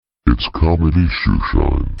It's Comedy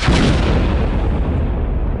Shoeshine.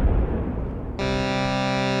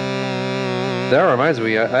 That reminds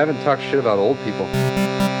me, I haven't talked shit about old people.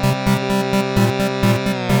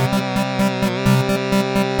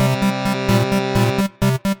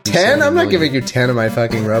 10? I'm not giving you 10 of my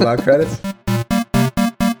fucking robot credits.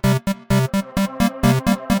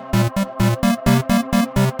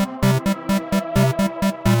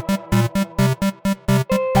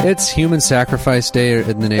 It's Human Sacrifice Day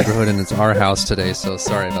in the neighborhood, and it's our house today, so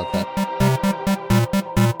sorry about that.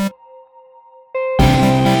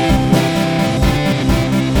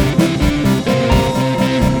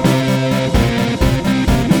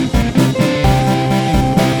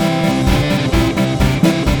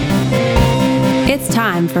 It's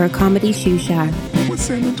time for a comedy shoe shine. With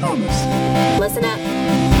Sam and Thomas. Listen up.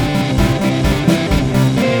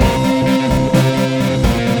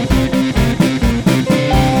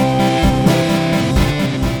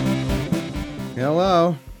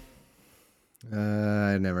 Hello.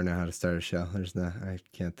 I never know how to start a show. I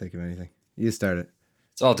can't think of anything. You start it.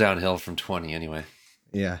 It's all downhill from 20 anyway.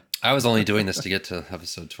 Yeah. I was only doing this to get to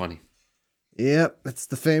episode 20. Yep. It's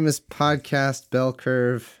the famous podcast bell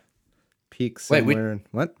curve. Peak somewhere.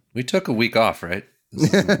 What? We took a week off, right?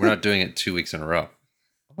 We're not doing it 2 weeks in a row.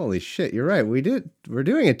 Holy shit, you're right. We're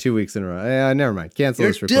doing it 2 weeks in a row. Never mind. Cancel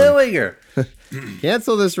this recording. You're doing her.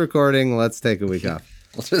 Cancel this recording. Let's take a week off.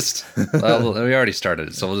 We already started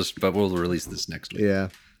it, so we'll release this next week. Yeah.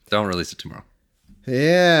 Don't release it tomorrow.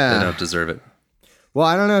 Yeah. They don't deserve it. Well,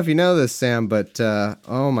 I don't know if you know this, Sam, but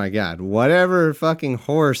oh my God, whatever fucking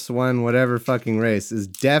horse won whatever fucking race is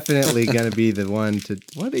definitely going to be the one to.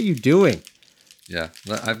 What are you doing? Yeah,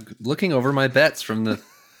 I'm looking over my bets from the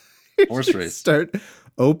horse race. Start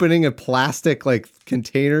opening a plastic like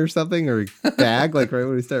container or something or bag like right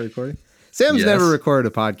when we start recording. Sam's never recorded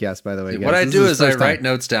a podcast, by the way. Guys. What I This do is I his write first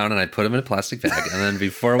notes down and I put them in a plastic bag, and then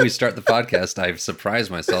before we start the podcast, I surprise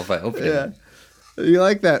myself by opening them. You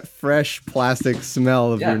like that fresh plastic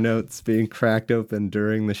smell of Yeah. your notes being cracked open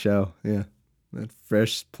during the show. Yeah. That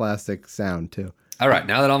fresh plastic sound, too. All right,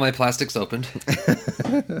 now that all my plastic's opened.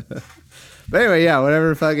 But anyway, yeah,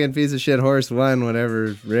 whatever fucking piece of shit horse won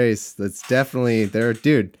whatever race, that's definitely there.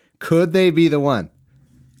 Dude, could they be the one?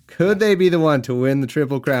 Could they be the one to win the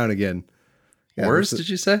Triple Crown again? Yeah, Horse, did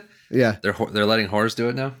you say? Yeah. They're letting Horse do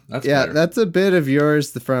it now? That's Yeah, better. that's a bit of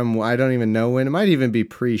yours from, I don't even know when. It might even be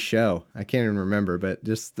pre-show. I can't even remember, but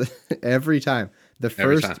just every time.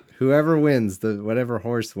 Whoever wins, whatever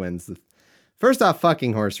horse wins. First off,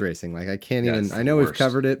 fucking horse racing. Like, I can't even, I know we've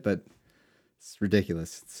covered it, but it's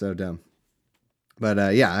ridiculous. It's so dumb. But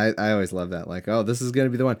I always love that. Like, oh, this is going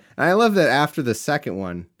to be the one. And I love that after the second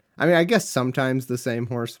one, I mean, I guess sometimes the same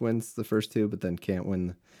horse wins the first two, but then can't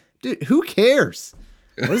win. Dude, who cares?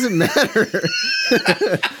 What does it matter?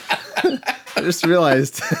 I just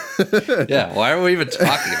realized. Yeah, why are we even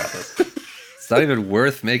talking about this? It's not even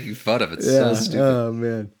worth making fun of. It's so stupid. Oh,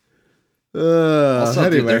 man. Also,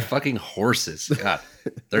 anyway. dude, they're fucking horses. God,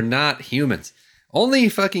 they're not humans. Only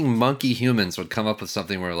fucking monkey humans would come up with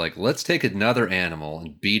something where, like, let's take another animal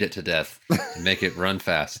and beat it to death and make it run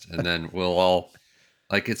fast, and then we'll all,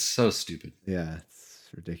 like, it's so stupid. Yeah, it's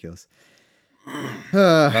ridiculous.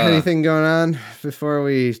 Anything going on before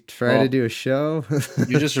we try to do a show?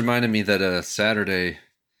 You just reminded me that Saturday,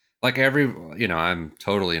 like I'm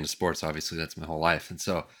totally into sports. Obviously, that's my whole life, and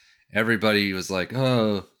so everybody was like,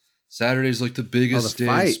 "Oh, Saturday's like the biggest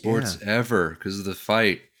day in sports ever because of the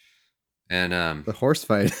fight." And the horse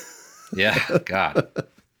fight. Yeah, God.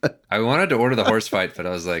 I wanted to order the horse fight, but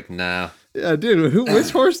I was like, nah. Yeah, dude,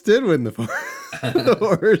 which horse did win the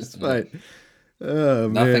horse fight? Oh,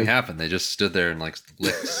 Nothing man. happened. They just stood there and like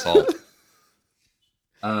licked salt.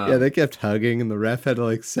 Yeah, they kept hugging, and the ref had to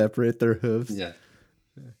like separate their hooves. Yeah.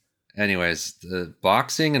 Anyways, the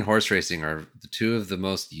boxing and horse racing are the two of the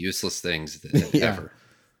most useless things ever.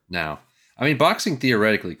 Now, I mean, boxing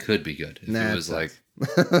theoretically could be good if it was like.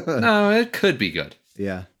 No, it could be good.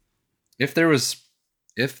 Yeah. If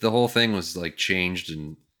the whole thing was like changed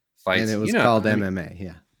and fights, And it was called MMA.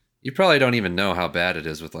 Yeah. You probably don't even know how bad it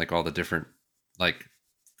is with like all the different, like,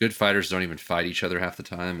 good fighters don't even fight each other half the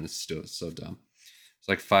time, and it's still so dumb. It's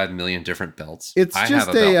like 5 million different belts. It's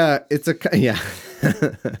just yeah.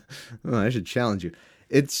 Oh, I should challenge you.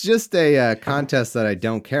 It's just a contest that I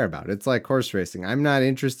don't care about. It's like horse racing. I'm not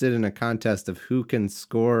interested in a contest of who can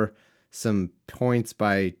score some points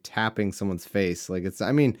by tapping someone's face. Like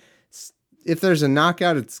if there's a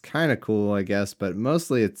knockout, it's kind of cool, I guess, but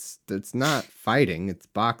mostly it's not fighting. It's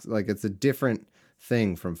like it's a different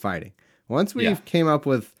thing from fighting. Once we came up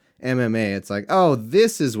with MMA, it's like, oh,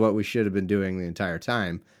 this is what we should have been doing the entire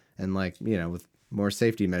time. And like, with more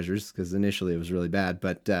safety measures because initially it was really bad.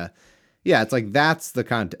 But yeah, it's like that's the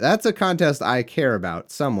contest. That's a contest I care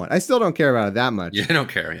about somewhat. I still don't care about it that much. You don't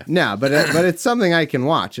care, yeah. No, but it's something I can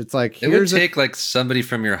watch. It's like it would take like somebody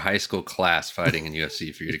from your high school class fighting in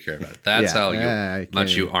UFC for you to care about it. That's how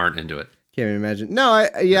much you aren't into it. Can't even imagine. No,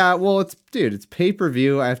 well, it's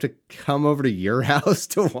pay-per-view. I have to come over to your house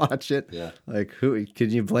to watch it. Yeah. Like,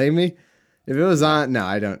 could you blame me? If it was on, no,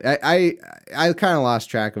 I don't. I kind of lost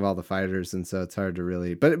track of all the fighters, and so it's hard to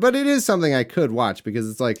really. But it is something I could watch because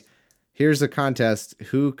it's like, here's a contest.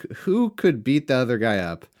 Who could beat the other guy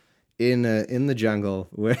up in the jungle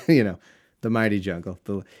where the mighty jungle.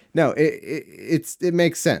 It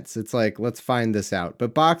makes sense. It's like, let's find this out.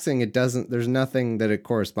 But boxing, it doesn't. There's nothing that it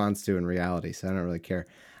corresponds to in reality, so I don't really care.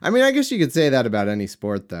 I mean, I guess you could say that about any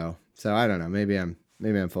sport, though. So I don't know. Maybe I'm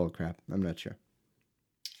full of crap. I'm not sure.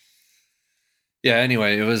 Yeah,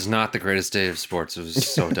 anyway, it was not the greatest day of sports. It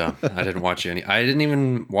was so dumb. I didn't watch any. I didn't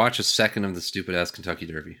even watch a second of the stupid-ass Kentucky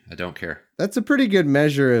Derby. I don't care. That's a pretty good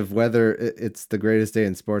measure of whether it's the greatest day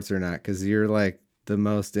in sports or not, because you're like the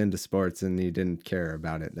most into sports and you didn't care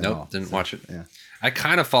about it at all. Nope, didn't watch it. Yeah. I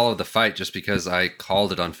kind of followed the fight just because I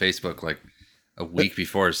called it on Facebook like a week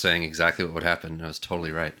before saying exactly what would happen, and I was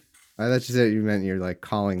totally right. I thought you said you meant you're like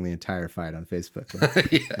calling the entire fight on Facebook.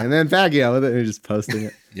 Like, yeah. And then Pacquiao with it and you're just posting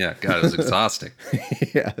it. Yeah, God, it was exhausting.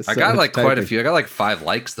 Yeah, I got like quite a few. I got like 5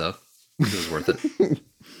 likes though. It was worth it.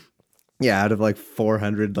 Yeah, out of like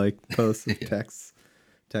 400 like posts of texts.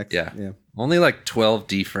 Yeah. Only like 12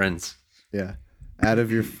 D friends. Yeah. Out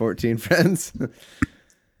of your 14 friends.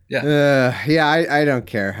 Yeah. I don't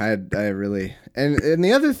care. I really and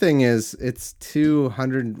the other thing is it's 20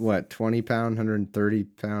 pound, 130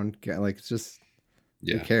 pound, like it's just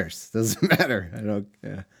who cares? Doesn't matter. I don't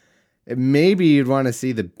maybe you'd want to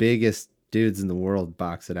see the biggest dudes in the world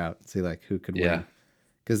box it out and see like who could win.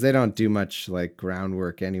 Because they don't do much like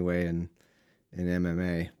groundwork anyway in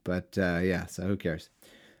MMA. But so who cares?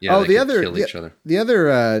 Yeah, the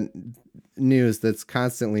other news that's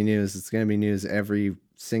constantly news. It's going to be news every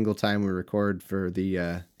single time we record for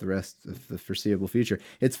the rest of the foreseeable future.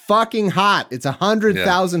 It's fucking hot. It's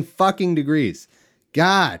 100,000 fucking degrees.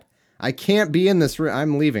 God, I can't be in this room.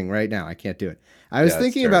 I'm leaving right now. I can't do it. I was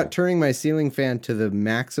thinking about turning my ceiling fan to the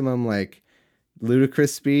maximum like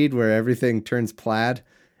ludicrous speed where everything turns plaid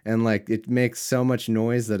and like it makes so much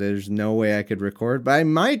noise that there's no way I could record. But I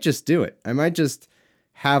might just do it. I might just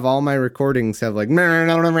have all my recordings have like in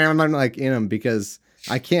them because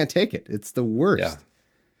I can't take it. It's the worst. Yeah.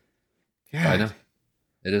 God. I know.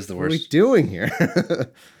 It is the worst. What are we doing here?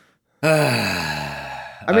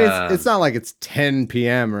 I mean, it's not like it's 10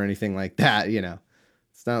 p.m. or anything like that,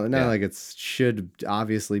 It's not like it should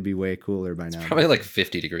obviously be way cooler by now. It's probably like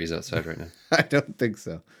 50 degrees outside right now. I don't think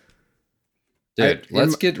so. Dude,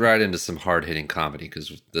 let's get right into some hard-hitting comedy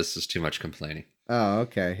because this is too much complaining. Oh,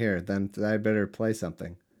 okay. Here, then I better play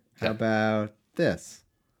something. How about this?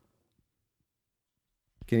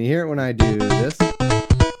 Can you hear it when I do this?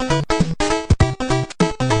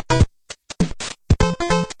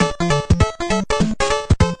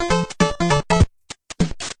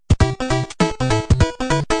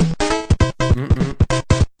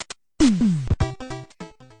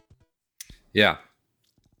 Yeah.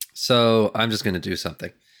 So I'm just going to do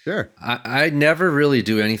something. Sure. I never really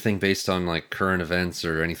do anything based on like current events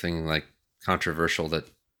or anything like controversial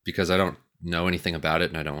because I don't know anything about it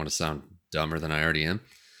and I don't want to sound dumber than I already am.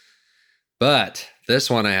 But this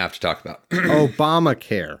one I have to talk about.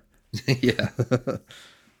 Obamacare. Yeah.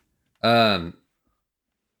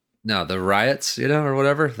 No, the riots, or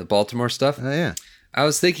whatever, the Baltimore stuff. Oh, yeah. I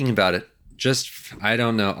was thinking about it. I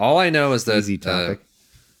don't know. All I know is that... Easy topic.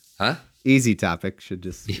 Easy topic. Should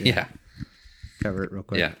just... cover it real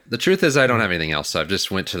quick. Yeah. The truth is I don't have anything else. So I've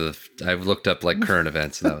just I've looked up like current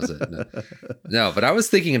events and that was it. No, but I was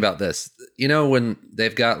thinking about this, when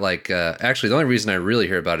they've got like, actually the only reason I really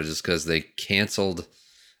hear about it is because they canceled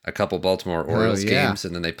a couple Baltimore Orioles games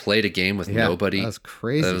and then they played a game with nobody. That was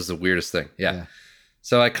crazy. That was the weirdest thing. Yeah.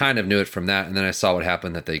 So I kind of knew it from that. And then I saw what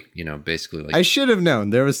happened that they, basically like. I should have known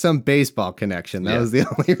there was some baseball connection. That was the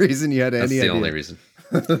only reason you had any idea. That's the only reason.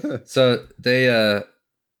 So they,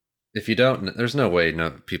 if you don't, there's no way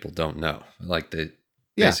people don't know. Like they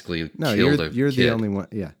basically killed a You're kid. the only one.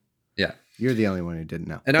 Yeah. Yeah. You're the only one who didn't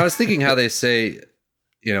know. And I was thinking how they say,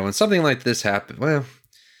 when something like this happens, well,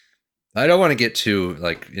 I don't want to get too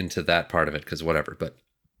like into that part of it because whatever,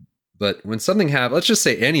 but when something happens, let's just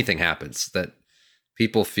say anything happens that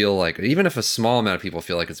people feel like, even if a small amount of people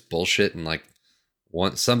feel like it's bullshit and like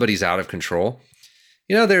somebody's out of control,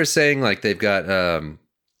 they're saying like they've got,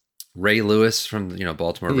 Ray Lewis from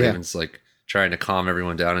Baltimore Ravens like trying to calm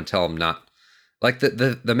everyone down and tell them not Like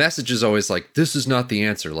the message is always like, this is not the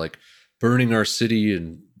answer. Like burning our city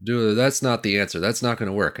and that's not the answer. That's not going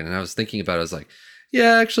to work. And I was thinking about it. I was like,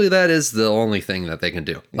 yeah, actually, that is the only thing that they can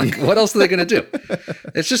do. Like, what else are they going to do?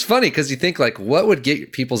 It's just funny because you think like, what would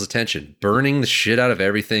get people's attention? Burning the shit out of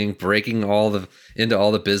everything, breaking into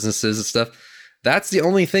all the businesses and stuff. That's the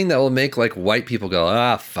only thing that will make like white people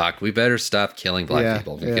go, fuck, we better stop killing black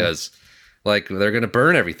people because like they're going to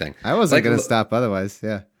burn everything. I wasn't like, going to stop otherwise.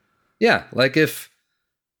 Yeah. Yeah. Like if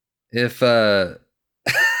if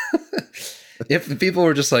people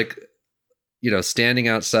were just like, standing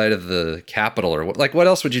outside of the Capitol or what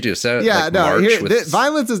else would you do? So, yeah, like no,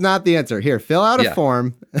 violence is not the answer. Here, fill out a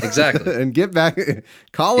form. Exactly. And get back,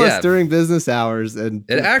 call us during business hours. And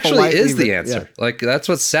it actually is the answer. Yeah. Like, that's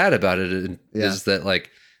what's sad about it is that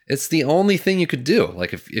like, it's the only thing you could do.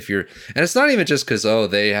 Like if you're, and it's not even just because,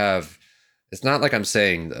 it's not like I'm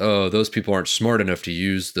saying, those people aren't smart enough to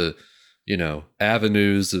use the,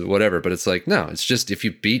 avenues or whatever, but it's like, no, it's just, if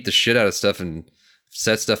you beat the shit out of stuff and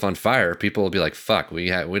set stuff on fire, people will be like, fuck, we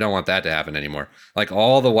don't want that to happen anymore. Like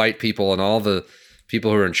all the white people and all the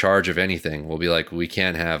people who are in charge of anything will be like, we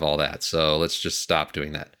can't have all that. So let's just stop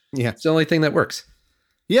doing that. Yeah. It's the only thing that works.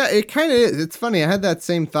 Yeah, it kind of is. It's funny. I had that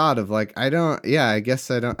same thought of like, I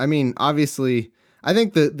mean, obviously, I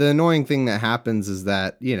think the annoying thing that happens is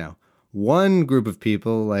that, one group of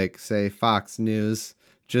people, like say Fox News,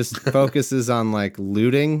 just focuses on like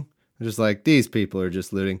looting. Just like these people are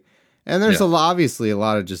just looting. And there's obviously a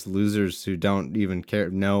lot of just losers who don't even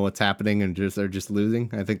know what's happening and are just losing.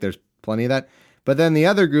 I think there's plenty of that. But then the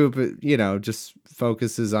other group, just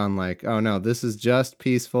focuses on like, oh no, this is just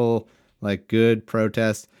peaceful, like good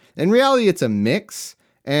protest. In reality, it's a mix,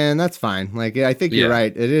 and that's fine. Like, I think you're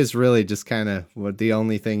right. It is really just kind of the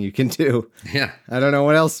only thing you can do. Yeah. I don't know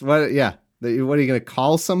what else. What are you going to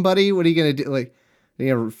call somebody? What are you going to do? Like,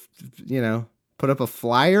 put up a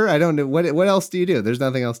flyer? I don't know. What else do you do? There's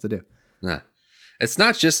nothing else to do. Nah. It's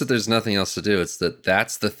not just that there's nothing else to do. It's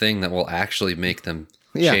that's the thing that will actually make them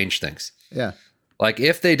change things. Yeah. Like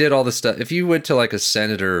if they did all this stuff, if you went to like a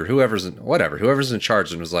senator or whoever's in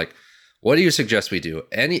charge and was like, what do you suggest we do?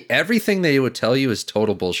 Everything they would tell you is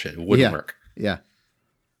total bullshit. It wouldn't work. Yeah.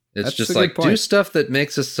 It's that's just like, do stuff that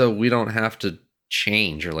makes us so we don't have to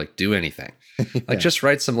change or like do anything. Like just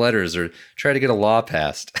write some letters or try to get a law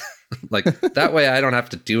passed. Like that way I don't have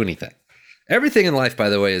to do anything. Everything in life, by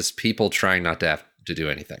the way, is people trying not to have to do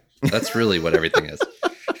anything. That's really what everything is.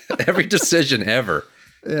 Every decision ever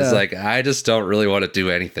is like, I just don't really want to do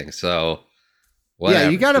anything. So whatever. Yeah,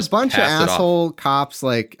 you got a bunch of asshole cops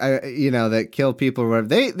like, that kill people or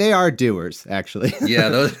whatever. They are doers, actually. Yeah,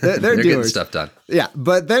 they're doers. Getting stuff done. Yeah,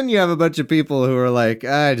 but then you have a bunch of people who are like,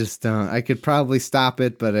 I just don't. I could probably stop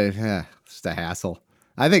it, but it's just a hassle.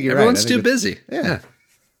 I think you're Everyone's right. too busy. Yeah.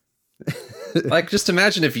 Like, just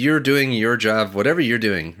imagine if you're doing your job, whatever you're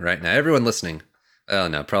doing right now, everyone listening. Oh,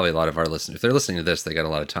 no, probably a lot of our listeners. If they're listening to this, they got a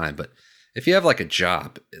lot of time. But if you have like a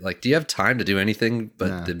job, like, do you have time to do anything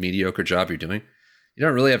but the mediocre job you're doing? You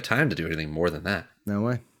don't really have time to do anything more than that. No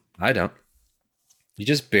way. I don't. You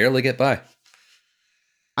just barely get by.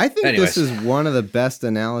 I think this is one of the best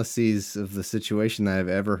analyses of the situation that I've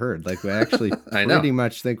ever heard. Like, we actually pretty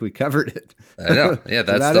much think we covered it. I know. Yeah,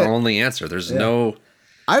 that's the only answer. There's no...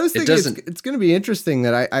 I was thinking it's going to be interesting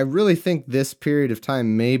that I really think this period of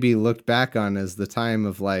time may be looked back on as the time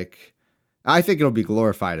of like, I think it'll be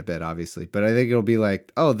glorified a bit, obviously, but I think it'll be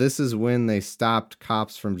like, oh, this is when they stopped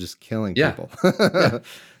cops from just killing people. Yeah.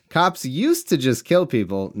 Cops used to just kill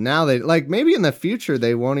people. Now they like, maybe in the future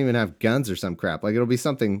they won't even have guns or some crap. Like it'll be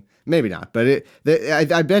something, maybe not, but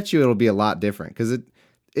I bet you it'll be a lot different because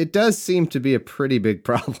it does seem to be a pretty big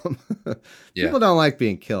problem. People don't like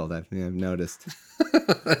being killed. I've noticed.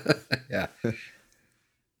 Yeah.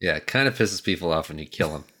 Yeah. It kind of pisses people off when you kill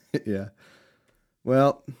them. Yeah.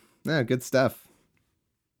 Well, good stuff.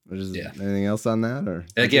 Anything else on that? Or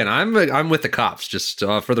again, I'm with the cops, just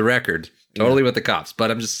for the record, totally with the cops,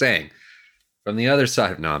 but I'm just saying from the other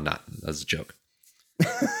side. No, I'm not. That was a joke.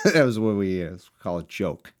 That was what we call a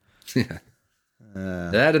joke. Yeah.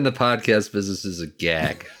 That in the podcast business is a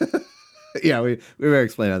gag. Yeah, we better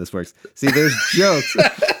explain how this works. See, there's jokes.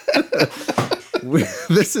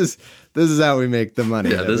 This is how we make the money.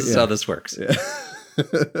 Yeah, this is how this works. Yeah.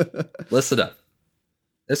 Listen up.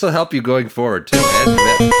 This will help you going forward too.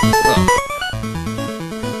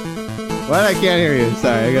 What? I can't hear you.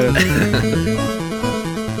 Sorry, I gotta.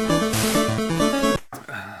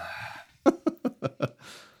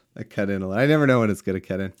 I cut in a lot. I never know when it's gonna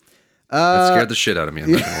cut in. That scared the shit out of me.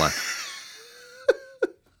 I'm not gonna lie.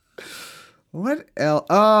 What else?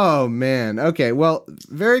 Oh man. Okay. Well,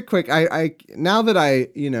 very quick. I now that I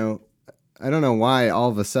I don't know why all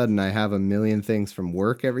of a sudden I have a million things from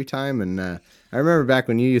work every time. And I remember back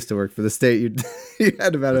when you used to work for the state, you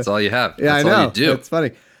had about That's all you have. Yeah, That's I know. all you do. It's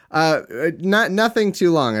funny. Nothing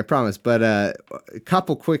too long, I promise. But a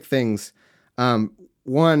couple quick things.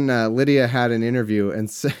 One, Lydia had an interview, and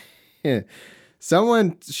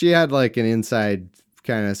she had like an inside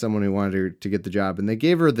kind of someone who wanted her to get the job, and they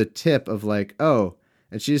gave her the tip of like, oh,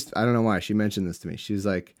 and I don't know why she mentioned this to me. She's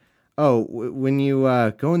like, oh, when you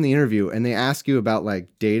go in the interview and they ask you about like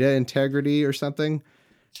data integrity or something,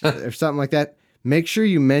 or something like that, make sure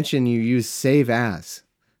you mention you use save as.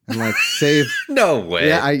 And like save. No way.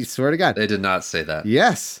 Yeah, I swear to God. They did not say that.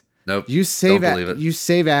 Yes. Nope. You save Don't believe it. You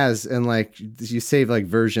save as, and like you save like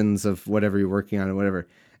versions of whatever you're working on or whatever.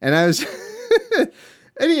 And I was,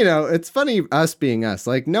 and you know, it's funny us being us.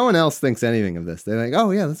 Like no one else thinks anything of this. They're like,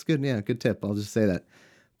 oh yeah, that's good. Yeah, good tip. I'll just say that.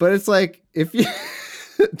 But it's like if you,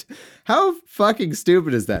 how fucking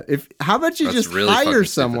stupid is that? How about you That's just really hire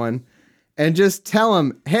someone and just tell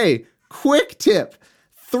them, hey, quick tip.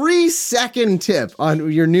 3-second tip on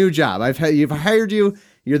your new job. You've hired you.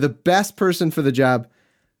 You're the best person for the job.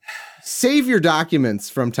 Save your documents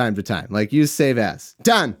from time to time. Like use save as.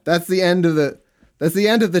 Done. That's the end of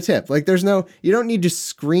the tip. Like you don't need to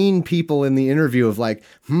screen people in the interview of like,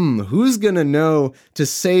 who's going to know to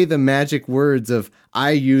say the magic words of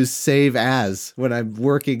I use save as when I'm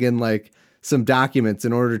working in like some documents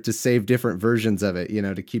in order to save different versions of it, you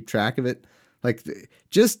know, to keep track of it. Like,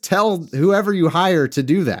 just tell whoever you hire to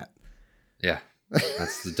do that. Yeah,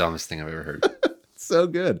 that's the dumbest thing I've ever heard. So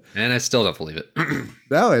good. And I still don't believe it.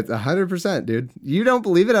 No, it's 100%, dude. You don't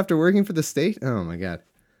believe it after working for the state? Oh, my God.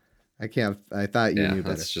 I can't. I thought you knew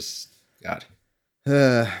better. That's just, God.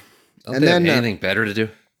 And Don't they have anything better to do?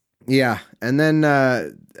 Yeah. And then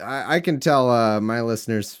I can tell my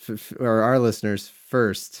listeners, or our listeners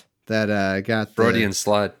first, that I got the Freudian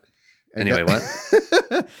slide. Anyway, what?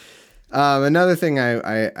 Another thing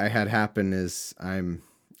I had happen is I'm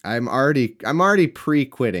already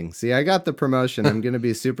pre-quitting. See, I got the promotion. I'm going to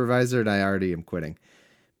be a supervisor, and I already am quitting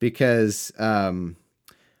because I've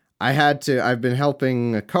been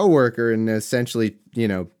helping a coworker and essentially, you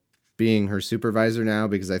know, being her supervisor now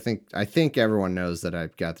because I think everyone knows that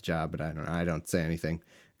I've got the job, but I don't say anything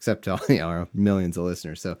except to our millions of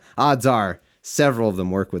listeners. So odds are several of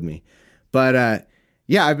them work with me, but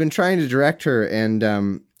yeah, I've been trying to direct her,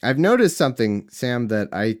 and I've noticed something, Sam, that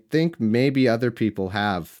I think maybe other people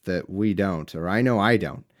have that we don't, or I know I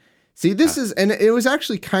don't. See, and it was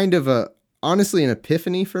actually kind of honestly an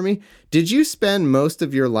epiphany for me. Did you spend most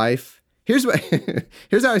of your life, here's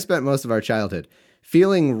how I spent most of our childhood,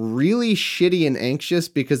 feeling really shitty and anxious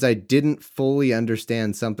because I didn't fully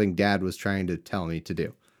understand something Dad was trying to tell me to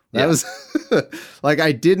do. That was like,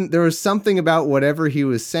 there was something about whatever he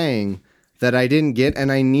was saying that I didn't get,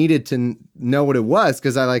 and I needed to know what it was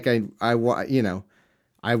because I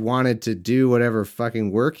wanted to do whatever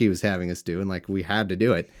fucking work he was having us do, and like we had to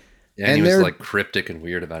do it. Yeah, and he was like cryptic and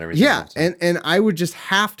weird about everything. Yeah, and I would just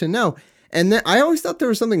have to know. And then I always thought there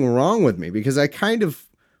was something wrong with me because I kind of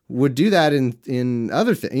would do that in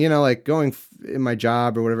other things, you know, like going in my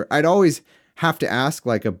job or whatever. I'd always have to ask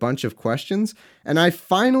like a bunch of questions, and I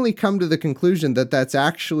finally come to the conclusion that that's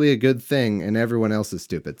actually a good thing and everyone else is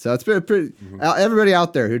stupid. So it's pretty everybody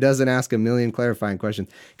out there who doesn't ask a million clarifying questions,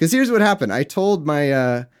 because here's what happened. I told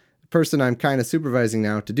my person I'm kind of supervising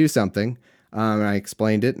now to do something, and I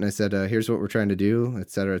explained it, and I said, here's what we're trying to do,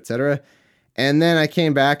 et cetera, et cetera. And then I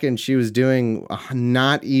came back and she was doing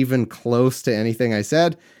not even close to anything I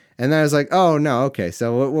said. And then I was like, oh, no, okay.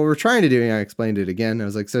 So what we're trying to do, and I explained it again. I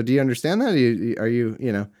was like, so do you understand that? Are you,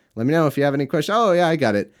 let me know if you have any questions. Oh, yeah, I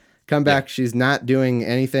got it. Come back. Yeah. She's not doing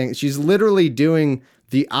anything. She's literally doing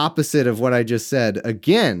the opposite of what I just said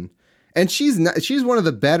again. And she's one of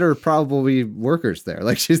the better probably workers there.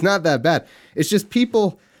 Like, she's not that bad. It's just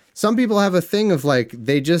some people have a thing of like,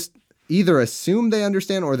 they just either assume they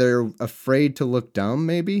understand or they're afraid to look dumb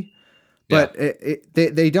maybe. But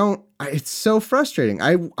they don't. It's so frustrating.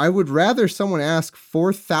 I would rather someone ask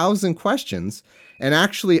 4,000 questions and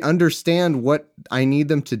actually understand what I need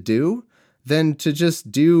them to do than to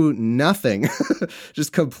just do nothing,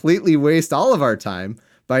 just completely waste all of our time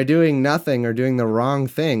by doing nothing or doing the wrong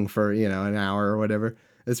thing for, an hour or whatever.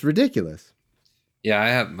 It's ridiculous.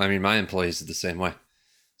 Yeah, my employees are the same way.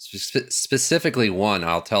 Specifically one,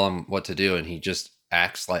 I'll tell him what to do and he just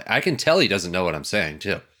acts like, I can tell he doesn't know what I'm saying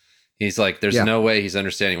too. He's like, there's no way he's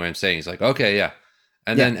understanding what I'm saying. He's like, okay, yeah.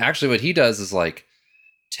 And then actually what he does is like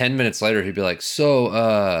 10 minutes later, he'd be like,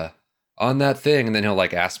 so on that thing. And then he'll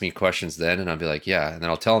like ask me questions then. And I'll be like, yeah. And then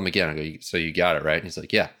I'll tell him again. I go, so you got it, right? And he's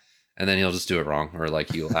like, yeah. And then he'll just do it wrong. Or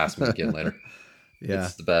like he'll ask me again later. Yeah.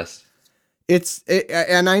 It's the best.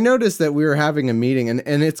 And I noticed that we were having a meeting, and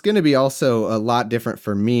it's going to be also a lot different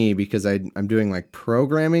for me because I'm doing like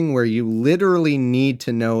programming where you literally need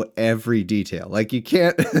to know every detail. Like you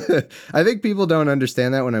can't, I think people don't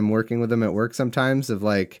understand that when I'm working with them at work sometimes of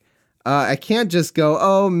like, I can't just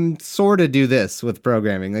go, sort of do this with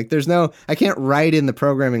programming. Like I can't write in the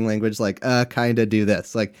programming language like, kind of do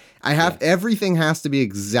this. Like everything has to be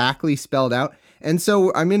exactly spelled out. And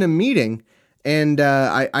so I'm in a meeting. And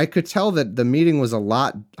I could tell that the meeting was a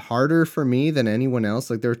lot harder for me than anyone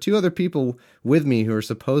else. Like there were 2 other people with me who are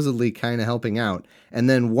supposedly kind of helping out. And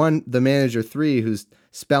then the manager 3, who's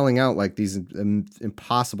spelling out like these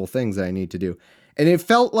impossible things that I need to do. And it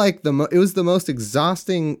felt like it was the most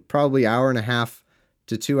exhausting, probably 1.5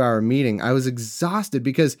 to 2 hour meeting. I was exhausted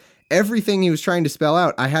because everything he was trying to spell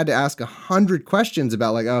out, I had to ask 100 questions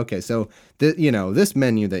about like, okay, so this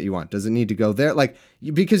menu that you want, does it need to go there? Like,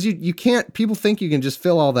 because you can't, people think you can just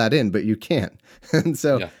fill all that in, but you can't. And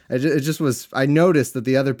so I noticed that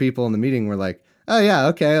the other people in the meeting were like, oh yeah,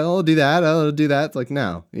 okay, I'll do that. It's like,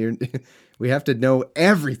 no, we have to know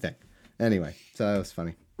everything. Anyway, so that was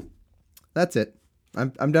funny. That's it.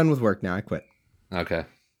 I'm done with work now. I quit. Okay.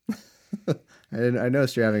 I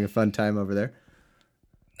noticed you're having a fun time over there.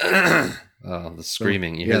 Oh, the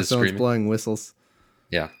screaming. You hear the someone's screaming? blowing whistles.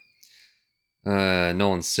 Yeah.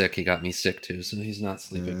 Nolan's sick. He got me sick too, so he's not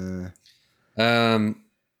sleeping. Here,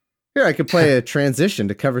 I could play a transition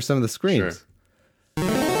to cover some of the screams. Sure.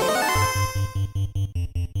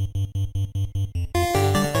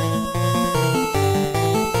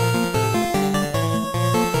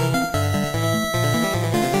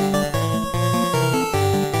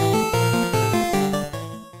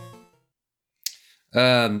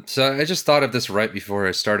 So I just thought of this right before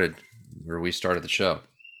we started the show.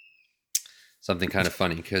 Something kind of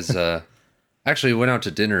funny because actually went out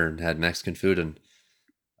to dinner and had Mexican food, and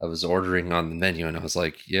I was ordering on the menu, and I was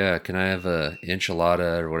like, "Yeah, can I have a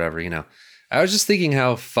enchilada or whatever?" I was just thinking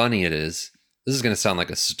how funny it is. This is gonna sound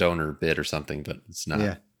like a stoner bit or something, but it's not.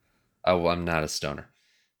 Yeah. I'm not a stoner,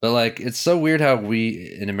 but like it's so weird how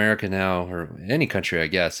we in America now, or any country, I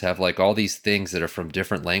guess, have like all these things that are from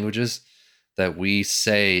different languages that we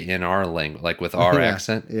say in our language, like with our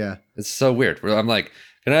accent. Yeah. It's so weird. I'm like,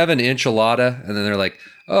 can I have an enchilada? And then they're like,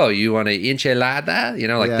 oh, you want an enchilada?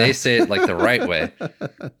 They say it like the right way.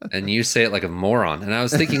 And you say it like a moron. And I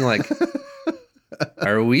was thinking like,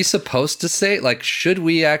 are we supposed to say it? Like, should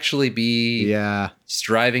we actually be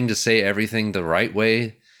striving to say everything the right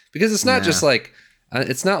way? Because it's not just like,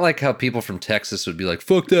 it's not like how people from Texas would be like,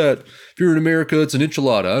 fuck that. If you're in America, it's an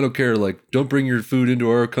enchilada. I don't care. Like, don't bring your food into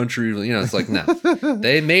our country. It's like, no.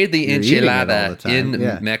 They made the enchilada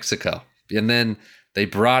in Mexico. And then they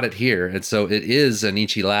brought it here. And so it is an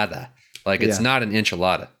enchilada. Like, it's not an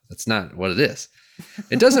enchilada. That's not what it is.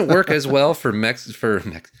 It doesn't work as well for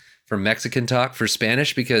Mexican talk, for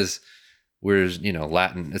Spanish, because we're,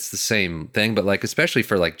 Latin. It's the same thing. But like, especially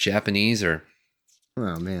for like Japanese or...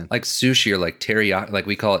 Oh man! Like sushi or like teriyaki, like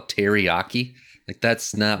we call it teriyaki. Like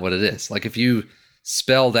that's not what it is. Like if you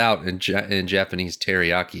spelled out in Japanese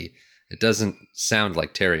teriyaki, it doesn't sound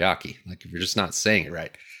like teriyaki. Like if you're just not saying it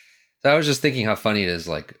right. So I was just thinking how funny it is.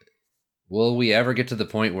 Like, will we ever get to the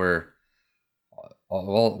point where,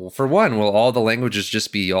 well, for one, will all the languages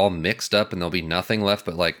just be all mixed up and there'll be nothing left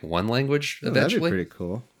but like one language eventually? That'd be pretty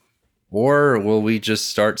cool. Or will we just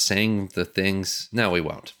start saying the things? No, we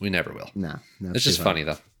won't. We never will. No. It's just funny,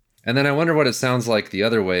 though. And then I wonder what it sounds like the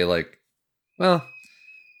other way. Like, well...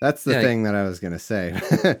 That's the thing that I was going to say.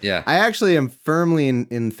 Yeah. I actually am firmly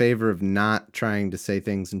in favor of not trying to say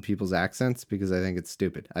things in people's accents because I think it's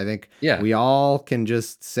stupid. I think we all can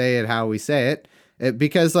just say it how we say it.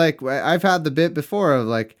 Because, like, I've had the bit before of,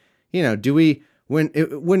 like, do we...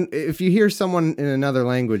 If you hear someone in another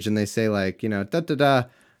language and they say, like, da-da-da...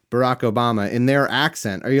 Barack Obama in their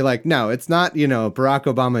accent, are you like, no, it's not, Barack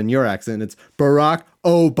Obama in your accent, it's Barack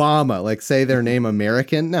Obama, like say their name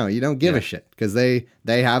American? No, you don't give a shit because they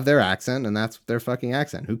have their accent and that's their fucking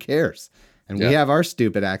accent. Who cares? And we have our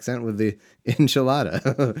stupid accent with the enchilada.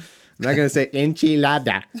 I'm not going to say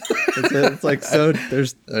enchilada. It's like, so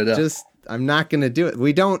there's just, I'm not going to do it.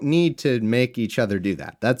 We don't need to make each other do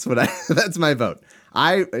that. That's my vote.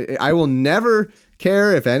 I will never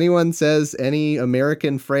care if anyone says any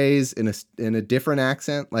American phrase in a different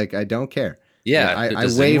accent. Like, I don't care. Yeah, I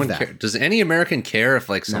waive that. Care? Does any American care if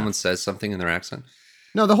like someone says something in their accent?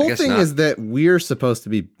 No, the whole thing is that we're supposed to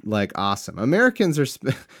be like awesome. Americans are,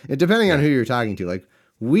 depending on who you're talking to, like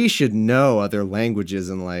we should know other languages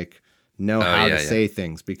and like know how to say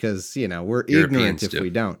things because we're ignorant if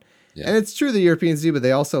we don't. Yeah. And it's true the Europeans do, but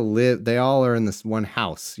they also they all are in this one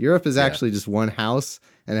house. Europe is actually just one house,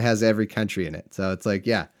 and it has every country in it. So it's like,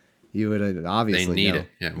 yeah, you would obviously They need know. it.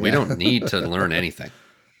 Yeah. We don't need to learn anything.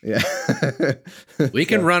 Yeah. We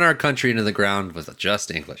can run our country into the ground with just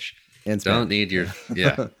English. And don't need your,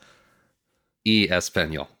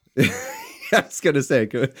 Espanol. I was going to say,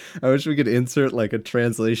 I wish we could insert like a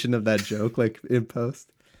translation of that joke, like in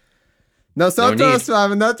post. Nosotros,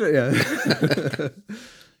 yeah.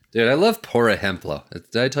 Dude, I love por ejemplo.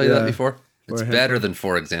 Did I tell you that before? It's better than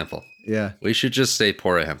for example. Yeah. We should just say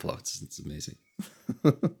por ejemplo. It's amazing.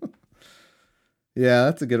 Yeah,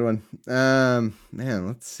 that's a good one. Man,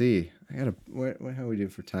 let's see. How we do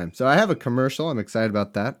for time? So I have a commercial. I'm excited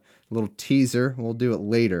about that. A little teaser. We'll do it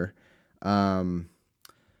later. No,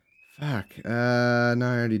 I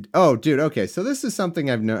already. Oh, dude. Okay, so this is something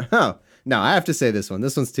I've known. Oh, no, I have to say this one.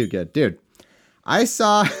 This one's too good, dude. I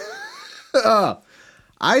saw.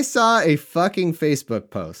 I saw a fucking Facebook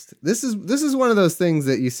post. This is one of those things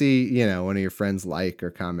that you see, one of your friends like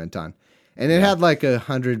or comment on, and it had like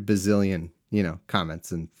 100 bazillion,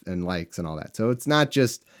 comments and likes and all that. So it's not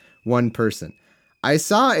just one person. I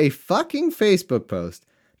saw a fucking Facebook post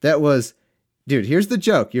that was, dude, here's the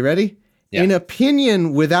joke. You ready? Yeah. An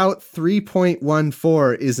opinion without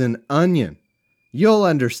 3.14 is an onion. You'll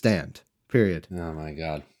understand. Period. Oh my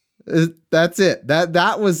God. That's it.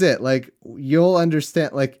 That was it. Like, you'll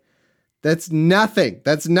understand. Like, that's nothing.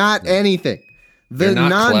 That's not anything. The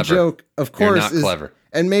non-joke, of course, is clever.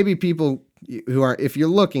 And maybe people who aren't, if you're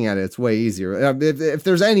looking at it, it's way easier. If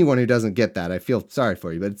there's anyone who doesn't get that, I feel sorry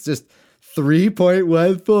for you, but it's just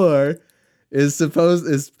 3.14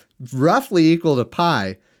 is roughly equal to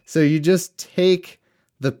pi. So you just take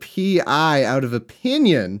the pi out of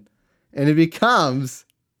opinion and it becomes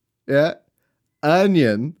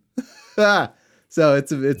onion. So it's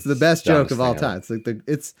the best joke of all time.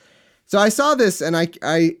 It's so I saw this and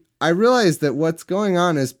I realized that what's going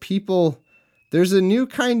on is there's a new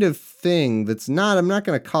kind of thing that's not, I'm not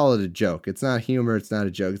going to call it a joke. It's not humor. It's not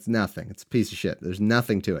a joke. It's nothing. It's a piece of shit. There's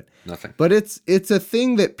nothing to it. Nothing. But it's a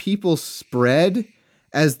thing that people spread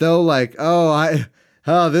as though like, oh,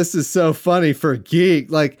 this is so funny for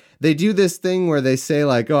geek. Like they do this thing where they say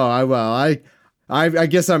like, I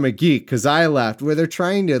guess I'm a geek because I laughed, where they're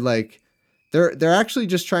trying to like, they're actually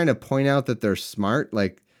just trying to point out that they're smart.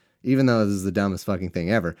 Like, even though this is the dumbest fucking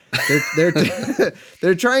thing ever,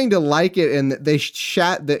 they're trying to like it, and they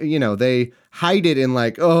they hide it in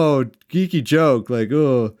like, oh, geeky joke, like,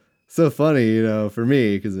 oh, so funny, for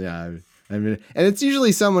me, because I mean, and it's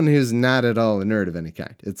usually someone who's not at all a nerd of any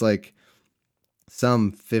kind. It's like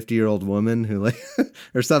some 50-year-old woman who like,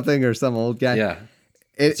 or something, or some old guy. Yeah.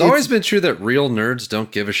 It's always been true that real nerds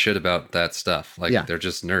don't give a shit about that stuff. Like they're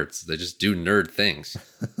just nerds. They just do nerd things.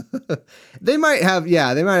 They might have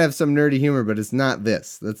some nerdy humor, but it's not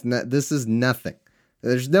this. This is nothing.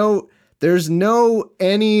 There's no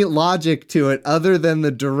any logic to it other than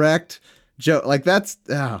the direct joke. Like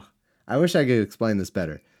I wish I could explain this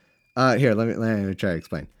better. Here, let me try to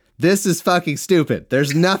explain. This is fucking stupid.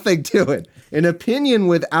 There's nothing to it. An opinion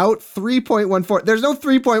without 3.14. There's no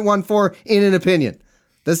 3.14 in an opinion.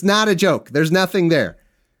 That's not a joke. There's nothing there.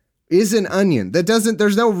 Is an onion.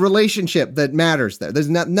 There's no relationship that matters there.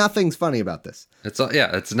 There's nothing's funny about this.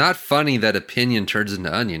 It's not funny that opinion turns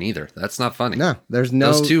into onion either. That's not funny. No, there's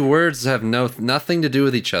no. Those two words have nothing to do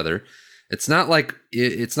with each other. It's not like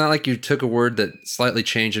you took a word that slightly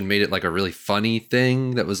changed and made it like a really funny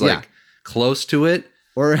thing that was like close to it.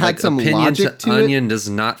 Or had like some logic to onion does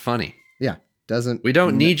not funny. Yeah. We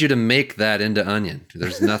don't need you to make that into onion.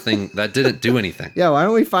 There's nothing that didn't do anything. Yeah, why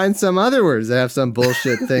don't we find some other words that have some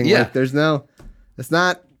bullshit thing? Like it's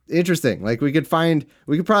not interesting. Like we could probably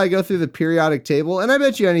go through the periodic table, and I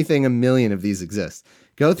bet you anything, 1 million of these exist.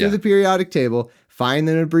 Go through the periodic table, find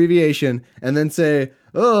an abbreviation, and then say,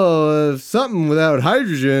 something without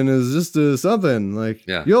hydrogen is just something. Like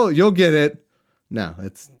you'll get it. No,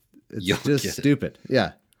 it's just stupid.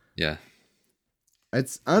 Yeah. Yeah.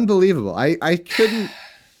 It's unbelievable. I couldn't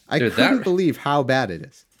believe how bad it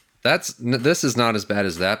is. This is not as bad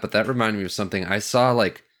as that, but that reminded me of something. I saw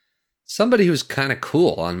like somebody who's kind of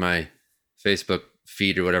cool on my Facebook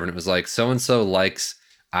feed or whatever, and it was like, so-and-so likes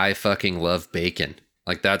I fucking love bacon.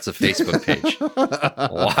 Like that's a Facebook page.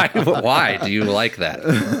 Why do you like that?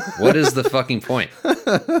 What is the fucking point?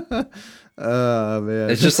 Oh man.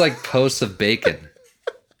 It's just like posts of bacon.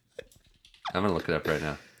 I'm gonna look it up right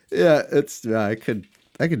now. Yeah, it's I could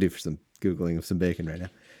do for some Googling of some bacon right now.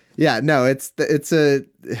 Yeah, no, it's a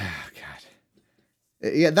God.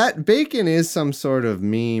 Yeah, that bacon is some sort of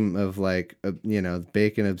meme of like,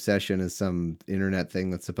 bacon obsession is some internet thing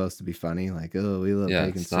that's supposed to be funny. Like, oh, we love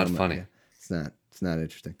bacon so much. It's not funny. Yeah, it's not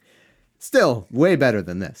interesting. Still, way better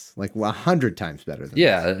than this. Like 100 times better than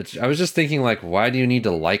this. I was just thinking, like, why do you need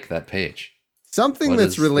to like that page? Something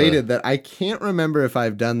that's related that I can't remember if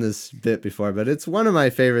I've done this bit before, but it's one of my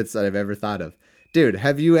favorites that I've ever thought of. Dude,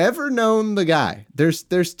 have you ever known the guy? There's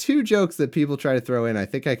 2 jokes that people try to throw in. I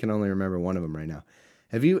think I can only remember one of them right now.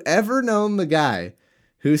 Have you ever known the guy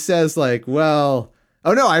who says like, well,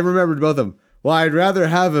 oh no, I remembered both of them. Well, I'd rather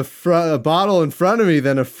have a bottle in front of me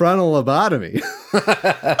than a frontal lobotomy.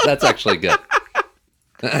 That's actually good.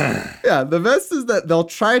 Yeah, the best is that they'll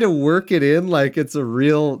try to work it in like it's a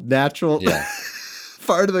real natural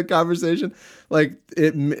part of the conversation. Like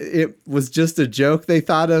it was just a joke they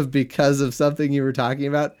thought of because of something you were talking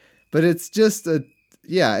about. But it's just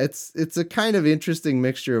it's a kind of interesting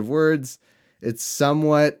mixture of words. It's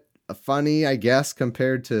somewhat funny, I guess,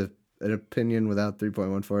 compared to an opinion without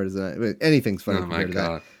 3.14. Anything's funny compared to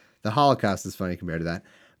that. The Holocaust is funny compared to that.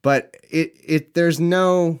 But it's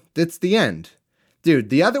the end.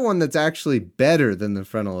 Dude, the other one that's actually better than the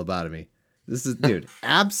frontal lobotomy. This is, dude,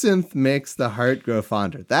 absinthe makes the heart grow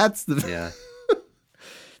fonder. That's the... Yeah.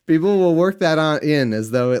 People will work that in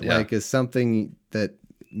as though it like is something that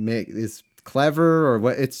is clever or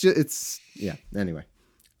what. Anyway.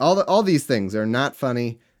 All these things are not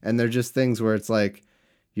funny, and they're just things where it's like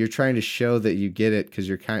you're trying to show that you get it because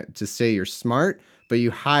you're to say you're smart, but you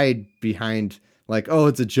hide behind like, oh,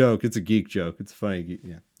 it's a joke, it's a geek joke, it's funny.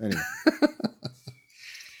 Yeah. Anyway.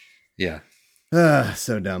 Yeah.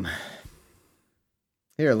 So dumb.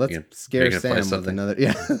 Here, let's scare Sam with another.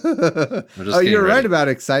 Yeah. Oh, you're right about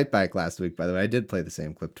Excite Bike last week, by the way. I did play the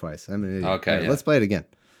same clip twice. I'm an idiot. Okay. Let's play it again.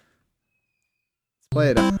 Let's play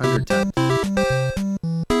it 100 times.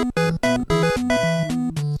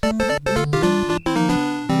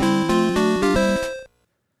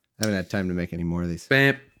 I haven't had time to make any more of these.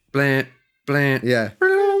 Blamp, blamp, blamp. Yeah.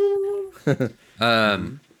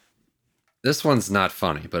 This one's not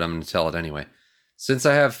funny, but I'm going to tell it anyway. Since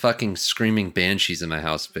I have fucking screaming banshees in my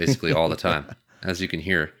house basically all the time, as you can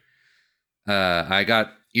hear, I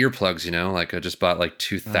got earplugs, like I just bought like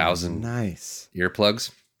 2,000 nice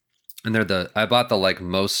earplugs. And I bought the like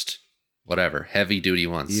most, whatever, heavy duty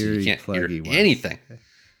ones. So you can't hear anything.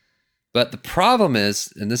 But the problem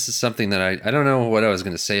is, and this is something that I don't know what I was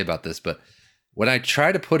going to say about this, but when I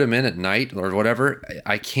try to put them in at night or whatever,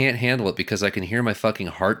 I can't handle it because I can hear my fucking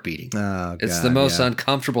heart beating. Oh, it's the most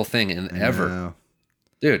uncomfortable thing ever.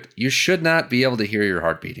 Dude, you should not be able to hear your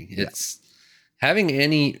heart beating. It's having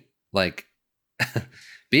any, like,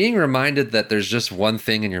 being reminded that there's just one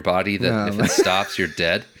thing in your body that if it stops, you're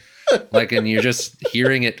dead. Like, and you're just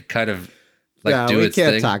hearing it kind of like do its thing.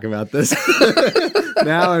 We can't talk about this.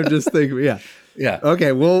 Now I'm just thinking, yeah.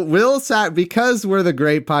 Okay, because we're the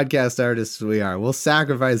great podcast artists we are, we'll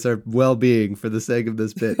sacrifice our well-being for the sake of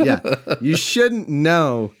this bit. Yeah, you shouldn't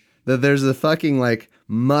know that there's a fucking like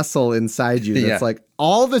muscle inside you that's like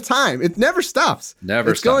all the time. It never stops.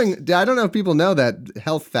 It's going. I don't know if people know that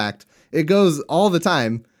health fact. It goes all the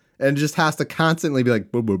time and just has to constantly be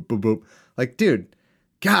like boop boop boop boop. Like, dude,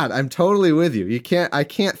 God, I'm totally with you. I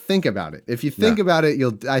can't think about it. If you think about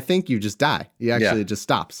it, I think you just die. It just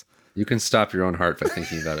stops. You can stop your own heart by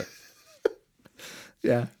thinking about it.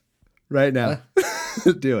 Yeah. Right now.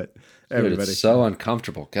 Do it. Everybody. Dude, it's so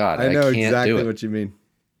uncomfortable. God, I know can't exactly do it. what you mean.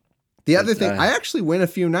 The other thing, I actually went a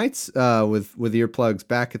few nights with earplugs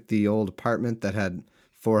back at the old apartment that had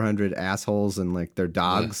 400 assholes and like their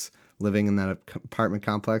dogs living in that apartment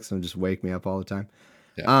complex and just wake me up all the time.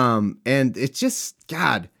 Yeah. And it's just,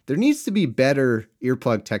 God, there needs to be better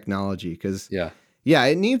earplug technology because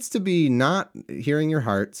it needs to be not hearing your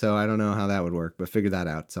heart. So I don't know how that would work, but figure that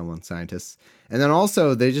out, scientists. And then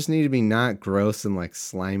also they just need to be not gross and like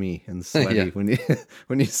slimy and sweaty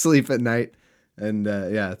when you sleep at night. And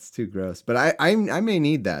it's too gross. But I may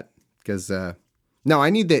need that because I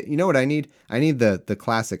need that. You know what I need? I need the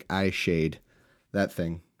classic eye shade, that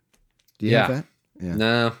thing. Do you have that? Yeah.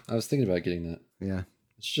 No, I was thinking about getting that. Yeah.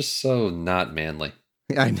 It's just so not manly.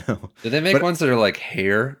 I know. Do they make ones that are like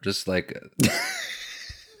hair, just like,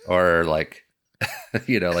 or like,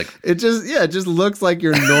 like it just looks like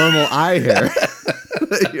your normal eye hair.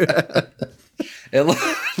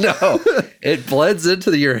 It blends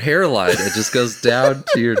into your hairline. It just goes down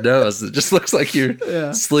to your nose. It just looks like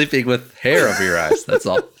you're sleeping with hair over your eyes. That's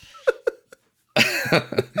all.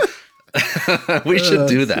 We should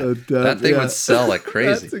do that. So that thing would sell like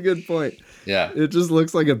crazy. That's a good point. Yeah. It just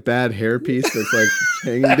looks like a bad hairpiece that's like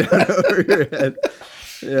hanging down over your head.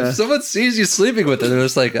 If someone sees you sleeping with it, they're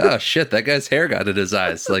just like, oh shit, that guy's hair got in his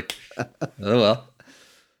eyes. Like, oh well.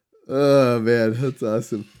 Oh man, that's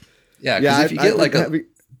awesome. Yeah, because if you get like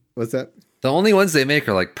what's that? The only ones they make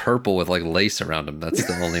are like purple with like lace around them. That's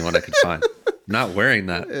the only one I could find. I'm not wearing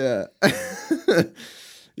that. Yeah.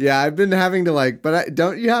 Yeah, I've been having to like, but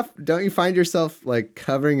don't you find yourself like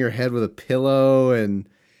covering your head with a pillow and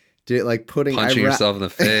punching yourself in the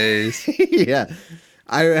face? Yeah.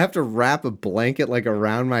 I have to wrap a blanket like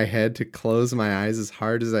around my head to close my eyes as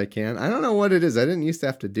hard as I can. I don't know what it is. I didn't used to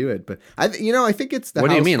have to do it, but I think it's the. What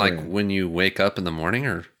do you mean? Like when you wake up in the morning,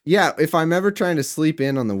 or? Yeah, if I'm ever trying to sleep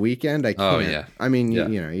in on the weekend, I can't. Oh yeah. I mean,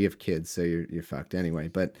 you know, you have kids, so you're fucked anyway.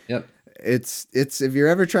 But yep. It's if you're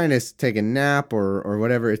ever trying to take a nap or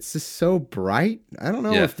whatever, it's just so bright. I don't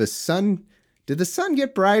know if did the sun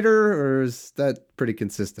get brighter, or is that pretty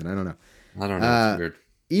consistent? I don't know. I don't know. It's weird.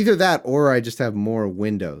 Either that or I just have more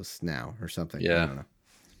windows now or something. Yeah. I don't know.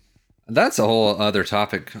 That's a whole other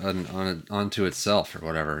topic onto itself or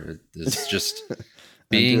whatever. It's just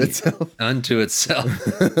being unto itself.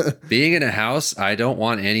 Being in a house, I don't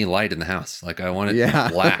want any light in the house. Like I want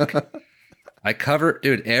it black. I cover,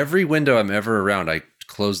 dude, every window I'm ever around, I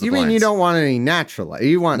close the blinds. You mean you don't want any natural light?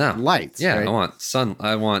 You want lights, yeah, right?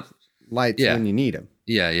 I want lights when you need them.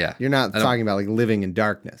 Yeah, yeah. You're not talking about like living in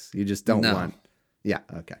darkness. You just don't want. Yeah,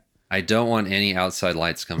 okay. I don't want any outside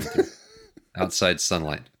lights coming through. Outside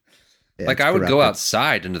sunlight. Yeah, like I would go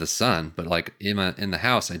outside into the sun, but like in the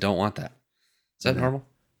house, I don't want that. Is that normal?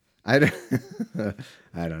 I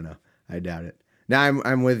don't know. I doubt it. No,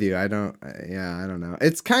 I'm with you. I don't know.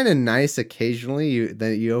 It's kind of nice occasionally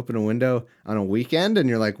that you open a window on a weekend and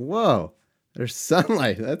you're like, whoa, there's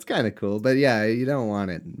sunlight. That's kind of cool. But yeah, you don't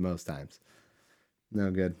want it most times.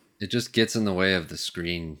 No good. It just gets in the way of the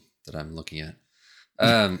screen that I'm looking at.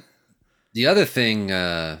 The other thing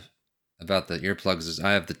about the earplugs is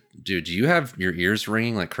do you have your ears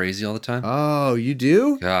ringing like crazy all the time? Oh, you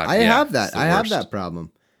do? God, I have that. I have that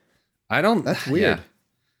problem. I don't. That's weird. Yeah.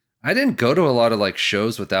 I didn't go to a lot of like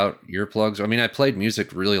shows without earplugs. I mean, I played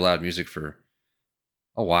music, really loud music for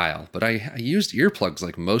a while, but I used earplugs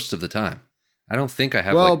like most of the time. I don't think I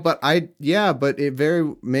have. But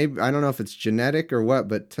it maybe, I don't know if it's genetic or what,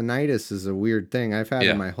 but tinnitus is a weird thing. I've had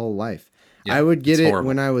it my whole life. Yeah, I would get it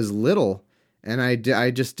when I was little, and I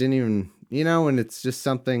just didn't even, and it's just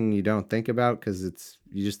something you don't think about because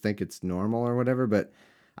you just think it's normal or whatever. But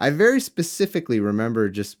I very specifically remember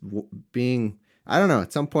just being, I don't know,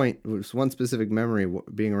 at some point, it was one specific memory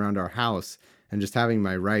being around our house and just having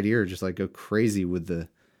my right ear just like go crazy with the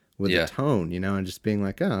tone, and just being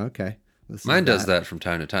like, oh, okay. Mine does that from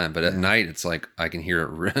time to time, but at night it's like I can hear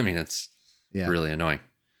it. I mean, it's really annoying.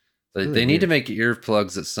 But they need to make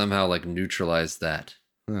earplugs that somehow like neutralize that.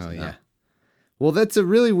 Oh yeah. Well, that's a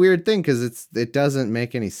really weird thing because it doesn't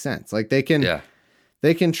make any sense. Like they can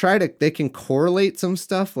correlate some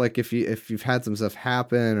stuff. Like if you've had some stuff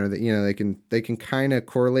happen, or that they can kind of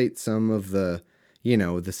correlate some of the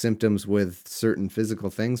the symptoms with certain physical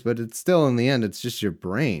things, but it's still in the end it's just your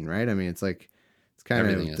brain, right? I mean, it's like it's kind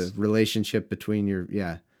of the relationship between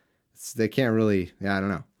they can't really I don't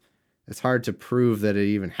know. It's hard to prove that it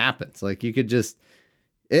even happens. Like you could just,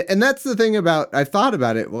 and that's the thing about, I've thought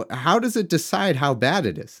about it. Well, how does it decide how bad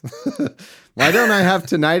it is? Why don't I have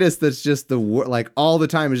tinnitus that's just like all the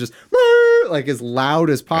time is just like as loud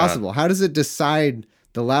as possible? God. How does it decide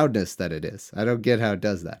the loudness that it is? I don't get how it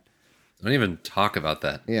does that. Don't even talk about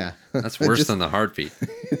that. Yeah. That's worse than the heartbeat.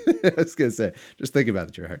 I was going to say, just think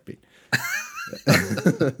about your heartbeat.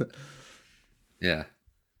 Yeah.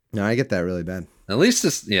 No, I get that really bad. At least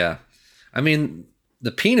it's, I mean,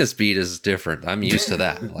 the penis beat is different. I'm used to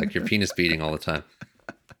that. Like your penis beating all the time.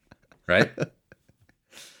 Right?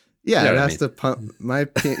 Yeah, it has to pump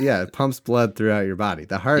it pumps blood throughout your body.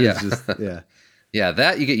 The heart is just Yeah,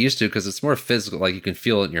 that you get used to because it's more physical. Like you can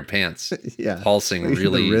feel it in your pants. Yeah. Pulsing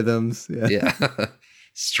really. The rhythms. Yeah.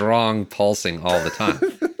 Strong pulsing all the time.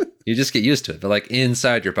 You just get used to it. But like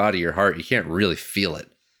inside your body, your heart, you can't really feel it.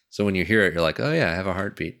 So when you hear it, you're like, oh yeah, I have a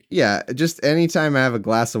heartbeat. Yeah, just anytime I have a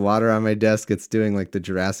glass of water on my desk, it's doing like the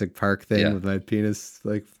Jurassic Park thing with my penis,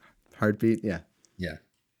 like heartbeat. Yeah. Yeah.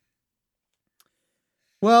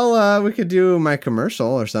 Well, we could do my commercial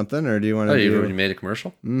or something, or do you want to you already made a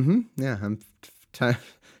commercial? Mm-hmm. Yeah, time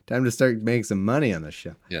to start making some money on this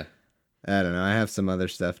show. Yeah. I don't know. I have some other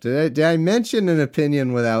stuff. Did I mention an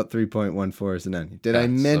opinion without 3.14 as an onion? Did I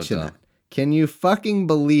mention that? Can you fucking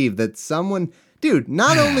believe that someone... Dude,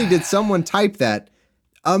 not only did someone type that,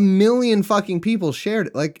 1 million fucking people shared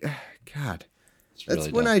it. Like, God, that's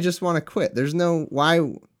really when dumb. I just want to quit. There's no, why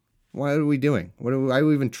are we doing? Why are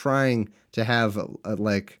we even trying to have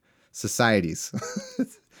like societies.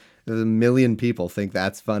 A million people think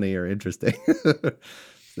that's funny or interesting.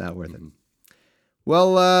 It's not worth it.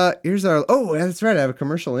 Well, here's our... Oh, that's right. I have a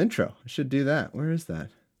commercial intro. I should do that. Where is that?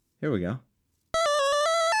 Here we go.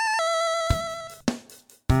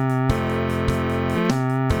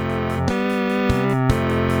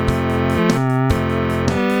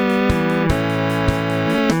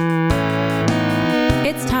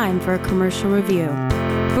 It's time for a commercial review.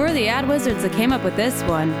 Who are the ad wizards that came up with this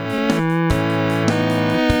one?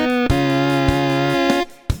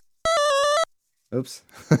 Oops.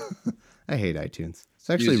 I hate iTunes. It's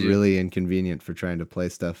actually really inconvenient for trying to play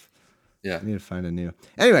stuff. Yeah. I need to find a new.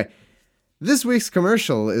 Anyway, this week's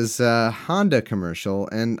commercial is a Honda commercial,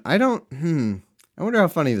 and I wonder how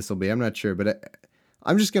funny this will be. I'm not sure, but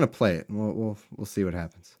I'm just going to play it, and we'll see what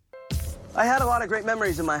happens. I had a lot of great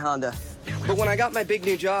memories in my Honda, but when I got my big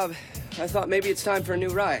new job, I thought maybe it's time for a new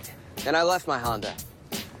ride. And I left my Honda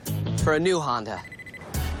for a new Honda.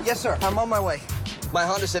 Yes, sir. I'm on my way. My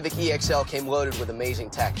Honda Civic EXL came loaded with amazing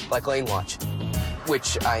tech, like lane watch,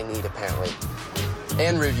 which I need apparently,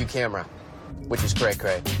 and rear view camera, which is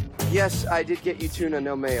cray-cray. Yes, I did get you tuna,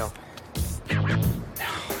 no mayo. No,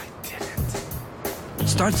 I didn't.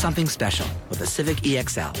 Start something special with the Civic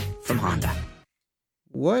EXL from Honda.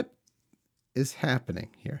 What is happening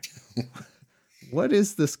here? What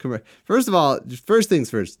is this commercial? First of all, first things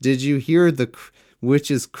first, did you hear which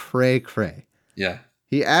is cray-cray? Yeah.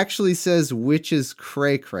 He actually says which is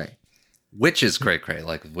cray-cray. Witch is cray-cray,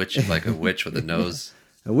 like a witch with a nose.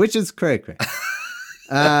 A witch is cray-cray.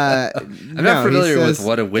 I'm not familiar with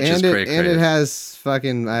what a witch is cray-cray. And it has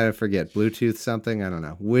fucking, I forget, Bluetooth something, I don't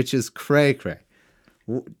know. Which is cray-cray.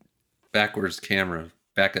 Backwards camera,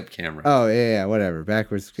 backup camera. Oh, yeah, whatever.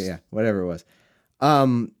 Backwards, yeah, whatever it was.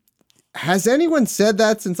 Has anyone said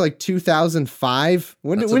that since like 2005?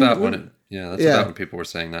 That's about when people were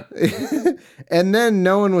saying that. And then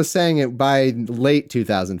no one was saying it by late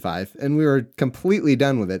 2005, and we were completely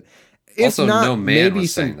done with it. If also, not, no man maybe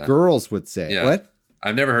was some saying that. girls would say it. Yeah. What?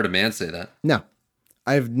 I've never heard a man say that. No,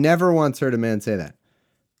 I've never once heard a man say that.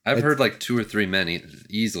 I've heard like 2 or 3 men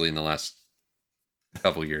easily in the last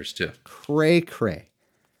couple years too. Cray.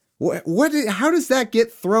 What? How does that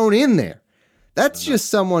get thrown in there? That's just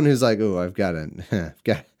someone who's like, oh, I've got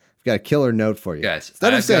a killer note for you. Guys,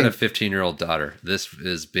 Instead I've got a 15-year-old daughter. This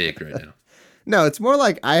is big right now. No, it's more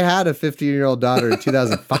like I had a 15-year-old daughter in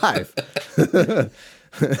 2005.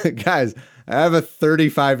 Guys, I have a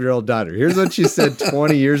 35-year-old daughter. Here's what she said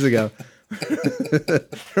 20 years ago.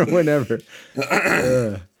 Or whenever.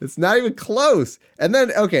 It's not even close. And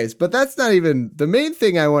then, okay, but that's not even the main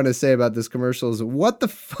thing I want to say about this commercial is what the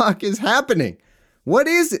fuck is happening? What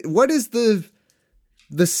is it? What is the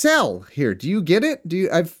sell here? Do you get it?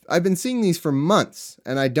 I've been seeing these for months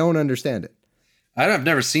and I don't understand it. I've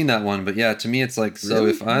never seen that one, but yeah, to me it's like, so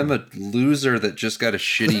if I'm a loser that just got a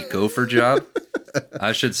shitty gopher job,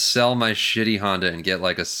 I should sell my shitty Honda and get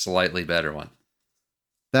like a slightly better one.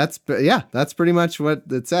 That's pretty much what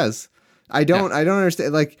it says. I don't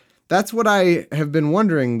understand. Like, that's what I have been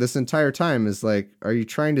wondering this entire time is like, are you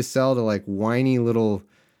trying to sell to like whiny little,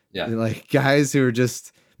 like guys who are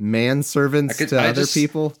just manservants to other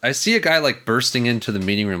people? I see a guy like bursting into the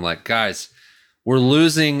meeting room like, guys, we're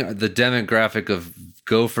losing the demographic of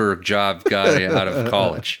gopher job guy out of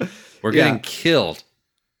college. We're getting killed.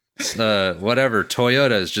 Whatever.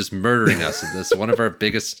 Toyota is just murdering us. This is one of our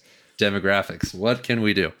biggest demographics. What can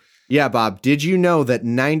we do? Yeah, Bob, did you know that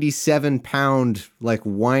 97-pound like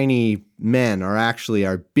whiny men are actually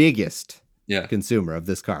our biggest consumer of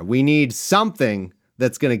this car? We need something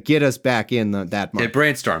that's going to get us back in that market. Okay,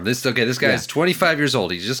 brainstorm. This guy is 25 years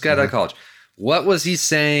old. He just got out of college. What was he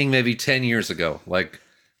saying maybe 10 years ago? Like,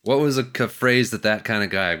 what was a phrase that kind of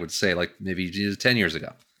guy would say like maybe 10 years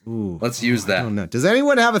ago? Ooh, let's use that. I don't know. Does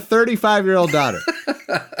anyone have a 35-year-old daughter?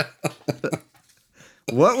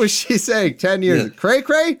 What was she saying 10 years ago?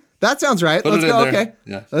 Cray? That sounds right. Let's go. Okay.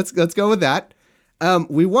 Yeah. Let's go with that.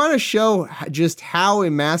 We want to show just how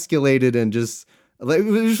emasculated and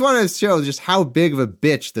we just want to show just how big of a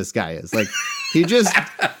bitch this guy is. Like, he just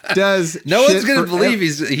does. No one's going to believe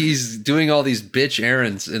he's doing all these bitch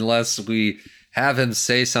errands unless we have him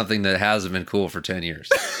say something that hasn't been cool for 10 years.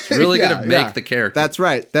 It's really going to make the character. That's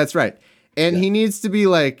right. And he needs to be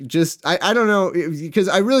like, just, I don't know, because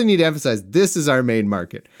I really need to emphasize, this is our main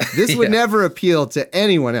market. This would never appeal to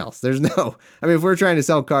anyone else. There's no, I mean, if we're trying to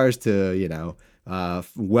sell cars to,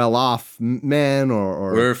 well-off men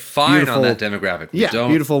or we're fine on that demographic.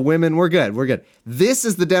 Beautiful women, we're good. This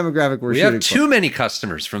is the demographic we shooting for. We have too many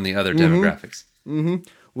customers from the other demographics. Mm-hmm.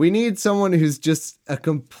 We need someone who's just a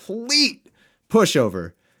complete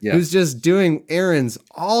pushover who's just doing errands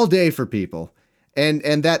all day for people. And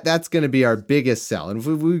that's going to be our biggest sell.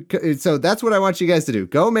 And so that's what I want you guys to do.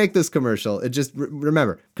 Go make this commercial. It just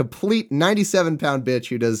remember, complete 97-pound bitch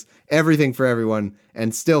who does everything for everyone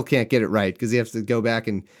and still can't get it right because he has to go back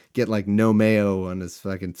and get like no mayo on his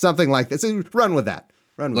fucking something like this. So run with that.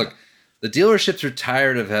 Look, the dealerships are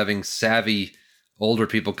tired of having savvy older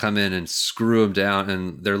people come in and screw them down,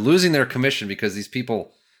 and they're losing their commission because these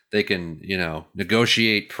people, they can,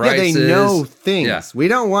 negotiate prices. Yeah, they know things. Yeah. We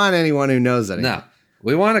don't want anyone who knows anything. No.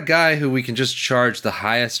 We want a guy who we can just charge the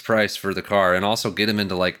highest price for the car and also get him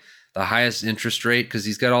into like the highest interest rate because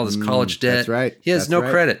he's got all this college debt. That's right. He has no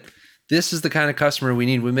credit. This is the kind of customer we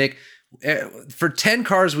need. We make, for 10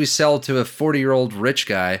 cars we sell to a 40-year-old rich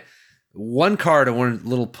guy, one car to one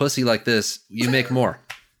little pussy like this, you make more.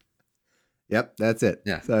 Yep, that's it.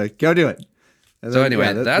 Yeah. So go do it. So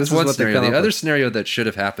anyway, that's one scenario. The other scenario that should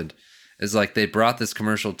have happened is like they brought this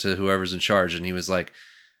commercial to whoever's in charge, and he was like,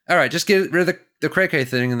 "All right, just get rid of the cray-cray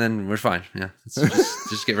thing, and then we're fine. Yeah,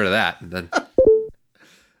 just get rid of that." And then,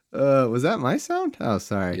 was that my sound? Oh,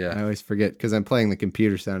 sorry. Yeah, I always forget because I'm playing the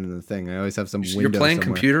computer sound in the thing. I always have some window. You're playing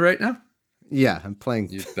somewhere. Computer right now? Yeah, I'm playing.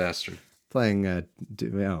 You bastard. Playing. I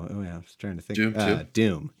was trying to think. Doom 2?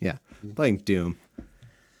 Doom. Yeah, playing Doom.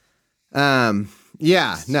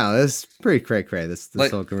 Yeah, no, this is pretty cray-cray, this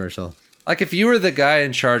whole commercial. Like, if you were the guy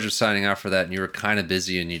in charge of signing off for that and you were kind of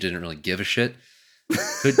busy and you didn't really give a shit,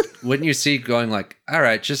 wouldn't you see going like, all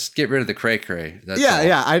right, just get rid of the cray-cray?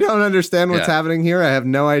 Yeah, I don't understand what's happening here. I have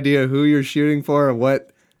no idea who you're shooting for or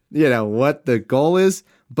what the goal is,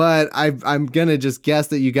 but I'm going to just guess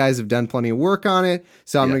that you guys have done plenty of work on it,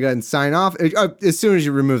 so I'm going to go ahead and sign off as soon as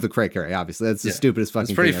you remove the cray-cray, obviously. That's the stupidest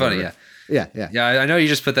fucking thing. It's pretty funny, Yeah, I know you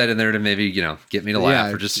just put that in there to maybe, get me to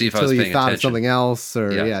laugh or just see if I was paying attention. Until you thought of something else or,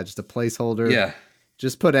 just a placeholder. Yeah.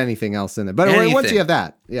 Just put anything else in there. But once you have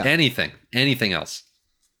that, Anything else.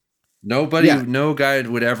 No guy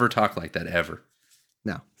would ever talk like that, ever.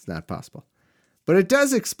 No, it's not possible. But it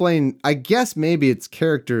does explain, I guess maybe it's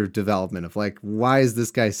character development of like, why is this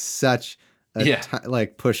guy such a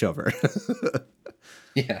pushover?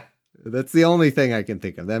 Yeah. That's the only thing I can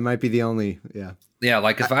think of. That might be the only, Yeah,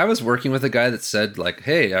 like if I was working with a guy that said like,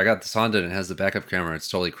 hey, I got this Honda and it has the backup camera, it's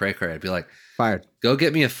totally cray-cray, I'd be like, fired. Go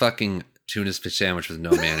get me a fucking tuna fish sandwich with no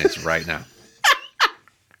mayonnaise right now.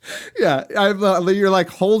 Yeah, you're like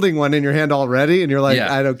holding one in your hand already, and you're like,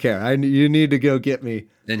 I don't care. You need to go get me.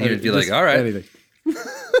 And he would be like, all right. Anything.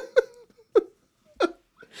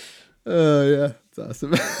 Oh, yeah. It's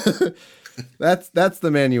awesome. That's the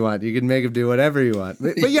man you want. You can make him do whatever you want.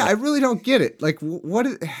 But yeah, I really don't get it. Like,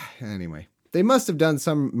 anyway, they must have done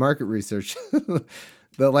some market research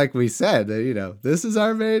that, like we said, this is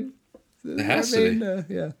our main,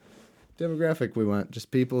 demographic we want.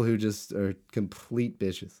 Just people who just are complete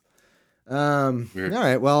bitches. All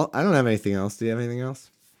right. Well, I don't have anything else. Do you have anything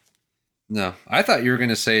else? No, I thought you were going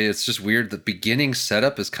to say it's just weird. The beginning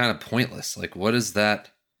setup is kind of pointless. Like, what is that?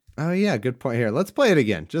 Oh, yeah. Good point. Here, let's play it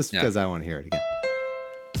again, just because I want to hear it again.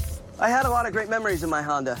 I had a lot of great memories in my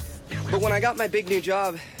Honda. But when I got my big new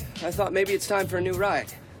job, I thought maybe it's time for a new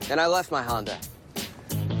ride. And I left my Honda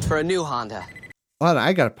for a new Honda. Hold on,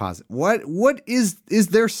 I got to pause it. What is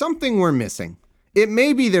there something we're missing? It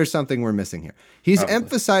may be there's something we're missing here. He's Probably.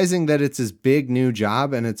 Emphasizing that it's his big new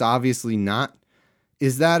job, and it's obviously not.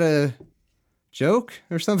 Is that a joke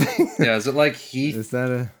or something? Yeah, is it like he's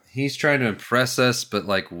trying to impress us, but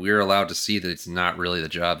like we're allowed to see that it's not really the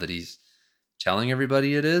job that he's telling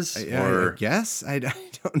everybody it is? I guess. I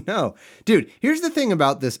don't know. Dude, here's the thing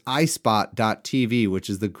about this iSpot.tv, which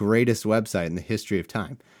is the greatest website in the history of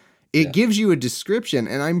time. It gives you a description,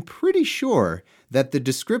 and I'm pretty sure that the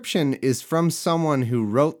description is from someone who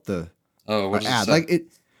wrote the ad.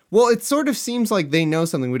 It sort of seems like they know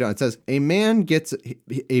something we don't. It says, a man gets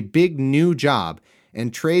a big new job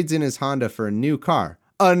and trades in his Honda for a new car.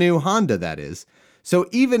 A new Honda, that is. So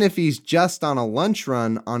even if he's just on a lunch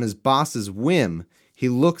run on his boss's whim, he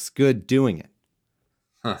looks good doing it.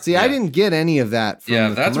 Huh, See, I didn't get any of that from the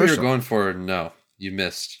commercial. Yeah, that's what you're going for. No, you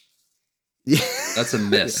missed. Yeah. That's a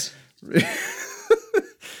miss.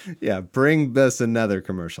 Yeah, bring us another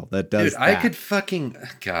commercial that does that. I could fucking...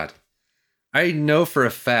 God. I know for a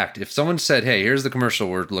fact, if someone said, hey, here's the commercial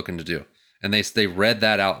we're looking to do, and they read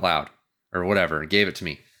that out loud, or whatever, and gave it to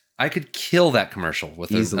me, I could kill that commercial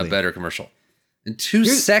with a better commercial. In 2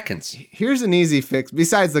 seconds. Here's an easy fix.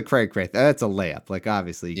 Besides the cray-cray, that's a layup. Like,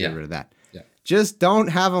 obviously, you get rid of that. Yeah. Just don't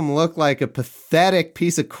have him look like a pathetic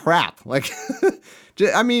piece of crap. Like...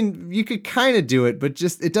 I mean, you could kind of do it, but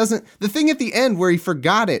just, it doesn't, the thing at the end where he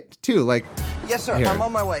forgot it too, like. Yes, sir, I'm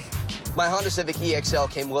on my way. My Honda Civic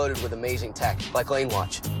EXL came loaded with amazing tech, like lane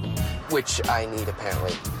watch, which I need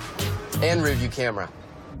apparently, and rear view camera,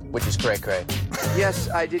 which is cray-cray. Yes,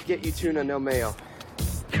 I did get you tuna, no mayo.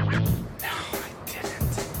 No, I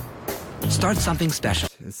didn't. Start something special.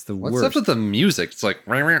 It's the What's worst. up with the music? It's like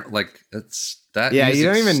it's that. Yeah, you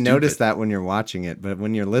don't even stupid. notice that when you're watching it, but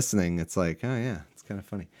when you're listening, it's like, oh yeah, it's kind of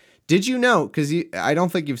funny. Did you know? Because I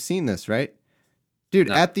don't think you've seen this, right, dude?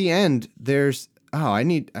 No. At the end, there's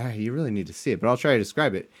you really need to see it, but I'll try to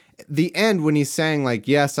describe it. The end when he's saying like,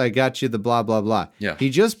 "Yes, I got you," the blah blah blah. Yeah. He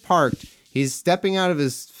just parked. He's stepping out of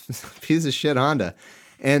his piece of shit Honda,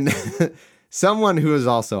 and someone who is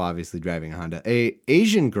also obviously driving a Honda, a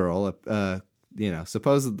Asian girl,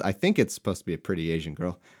 supposedly, I think it's supposed to be a pretty Asian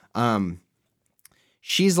girl.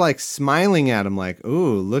 She's like smiling at him like,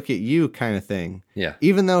 "Ooh, look at you," kind of thing. Yeah.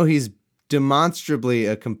 Even though he's demonstrably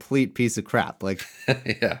a complete piece of crap. Like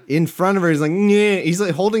Yeah. in front of her, he's like, "Yeah." He's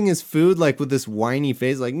like holding his food like with this whiny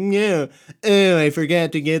face, like, "Yeah, oh, I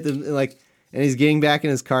forgot to get them." Like, and he's getting back in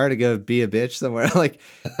his car to go be a bitch somewhere. Like,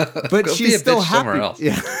 but Go be she's a still bitch happy. somewhere else.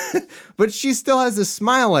 Yeah, but she still has a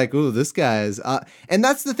smile, like, "Ooh, this guy's." And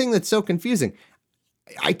that's the thing that's so confusing.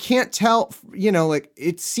 I can't tell, like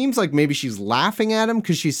it seems like maybe she's laughing at him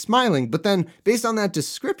because she's smiling. But then based on that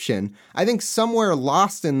description, I think somewhere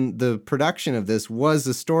lost in the production of this was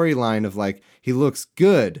the storyline of like, he looks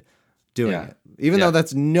good doing it. Even though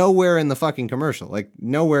that's nowhere in the fucking commercial. Like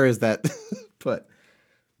nowhere is that put.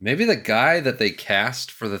 Maybe the guy that they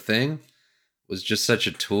cast for the thing was just such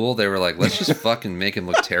a tool. They were like, let's just fucking make him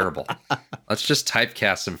look terrible. Let's just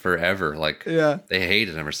typecast him forever. Like, they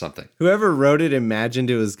hated him or something. Whoever wrote it imagined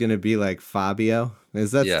it was going to be like Fabio.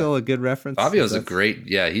 Is that still a good reference? Fabio's a great,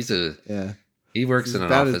 he works in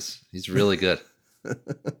an office. He's really good.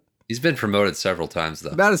 He's been promoted several times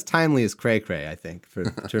though. About as timely as Cray Cray, I think, in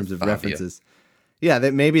terms of references. Yeah,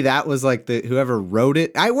 that maybe that was like whoever wrote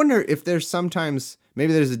it. I wonder if there's sometimes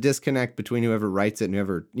maybe there's a disconnect between whoever writes it and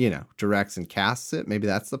whoever, directs and casts it. Maybe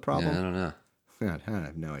that's the problem. Yeah, I don't know. I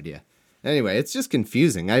have no idea. Anyway, it's just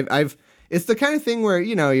confusing. It's the kind of thing where,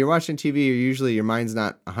 you're watching TV, usually your mind's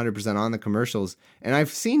not 100% on the commercials, and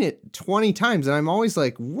I've seen it 20 times and I'm always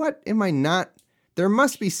like, what am I not? There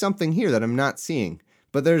must be something here that I'm not seeing,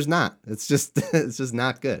 but there's not. It's just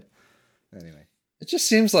not good. Anyway, it just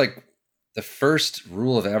seems like the first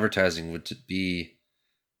rule of advertising would be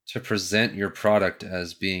to present your product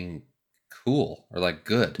as being cool or like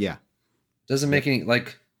good. Yeah. Doesn't make any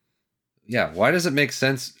why does it make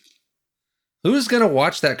sense? Who's going to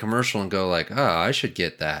watch that commercial and go like, "Oh, I should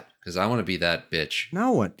get that because I want to be that bitch."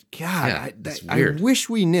 No one. God, Yeah, I wish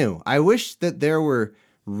we knew. I wish that there were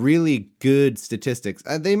really good statistics.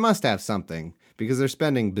 They must have something because they're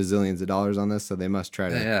spending bazillions of dollars on this, so they must try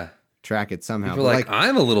to track it somehow. People are like,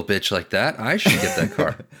 I'm a little bitch like that. I should get that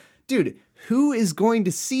car. Dude, who is going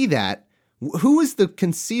to see that? Who is the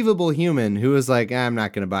conceivable human who is like, I'm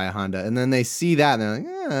not going to buy a Honda? And then they see that and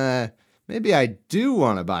they're like, maybe I do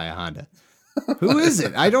want to buy a Honda. Who is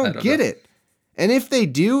it? I don't get it. And if they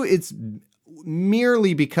do, it's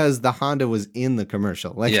merely because the Honda was in the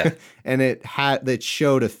commercial. And it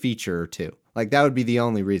showed a feature or two. Like that would be the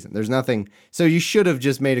only reason. There's nothing. So you should have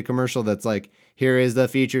just made a commercial that's like, here is the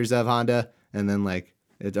features of Honda. And then like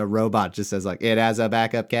a robot just says like, it has a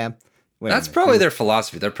backup cab. That's probably their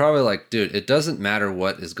philosophy. They're probably like, dude, it doesn't matter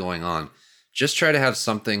what is going on. Just try to have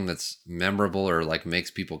something that's memorable or like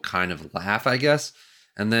makes people kind of laugh, I guess.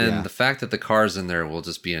 And then the fact that the car's in there will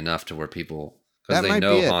just be enough to where people, because they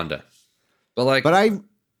know Honda. Well,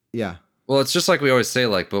 it's just like we always say,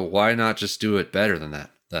 like, but why not just do it better than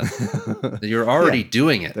that? You're already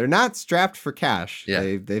doing it. They're not strapped for cash.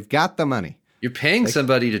 Yeah. They've got the money. You're paying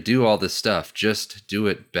somebody to do all this stuff. Just do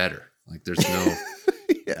it better. Like there's no,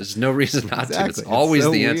 there's no reason not to. It's always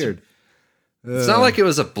the answer. It's not like it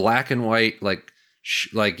was a black and white, like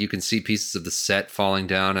you can see pieces of the set falling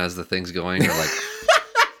down as the thing's going, or like,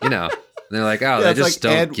 they're like, oh, they just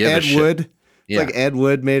like don't give a shit. Wood. It's like Ed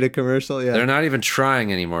Wood made a commercial. Yeah. They're not even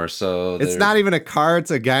trying anymore. So it's not even a car. It's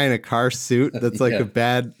a guy in a car suit that's like a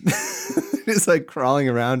bad, he's like crawling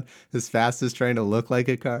around as fast as trying to look like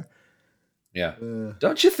a car. Yeah.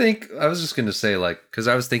 Don't you think, I was just going to say like, because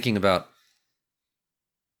I was thinking about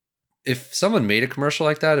if someone made a commercial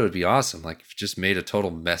like that, it would be awesome. Like if you just made a total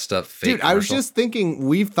messed up fake commercial. I was just thinking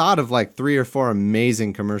we've thought of like 3 or 4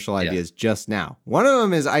 amazing commercial ideas just now. One of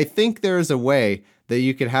them is I think there is a way that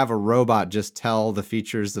you could have a robot just tell the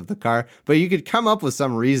features of the car, but you could come up with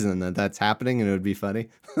some reason that that's happening and it would be funny.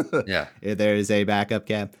 Yeah. There is a backup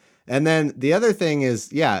cab. And then the other thing is,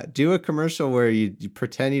 do a commercial where you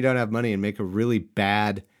pretend you don't have money and make a really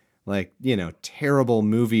bad, like, terrible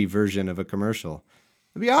movie version of a commercial.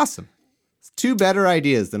 It'd be awesome. It's 2 better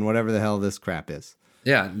ideas than whatever the hell this crap is.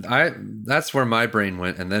 Yeah, that's where my brain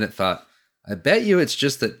went, and then it thought, I bet you it's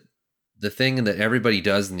just that the thing that everybody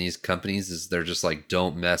does in these companies is they're just like,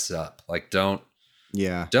 don't mess up. Like, don't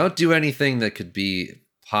do anything that could be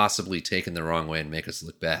possibly taken the wrong way and make us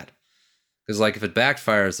look bad. Because like if it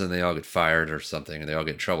backfires, then they all get fired or something, and they all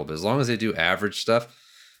get in trouble. But as long as they do average stuff,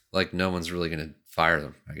 like no one's really going to fire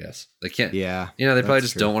them, I guess. They can't. Yeah. You know, they probably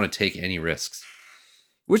just don't want to take any risks.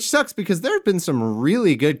 Which sucks because there have been some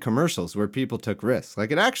really good commercials where people took risks.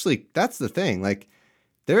 Like that's the thing. Like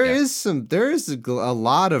there is a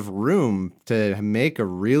lot of room to make a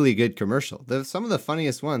really good commercial. Some of the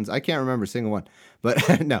funniest ones, I can't remember a single one,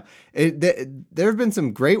 but no, there have been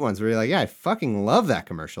some great ones where you're like, yeah, I fucking love that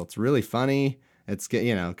commercial. It's really funny. It's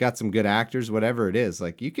got some good actors, whatever it is.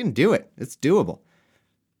 Like you can do it. It's doable.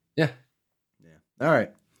 Yeah. All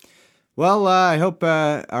right. Well, I hope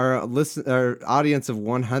our audience of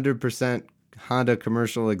 100% Honda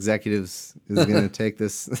commercial executives is going to take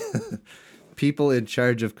this. People in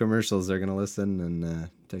charge of commercials are going to listen and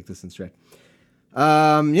take this in stride.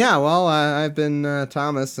 I've been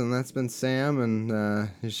Thomas, and that's been Sam, and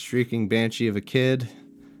his shrieking banshee of a kid.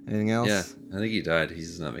 Anything else? Yeah, I think he died.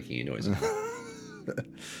 He's not making any noise.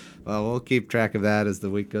 Well, we'll keep track of that as the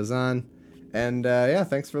week goes on. And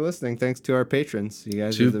thanks for listening. Thanks to our patrons. You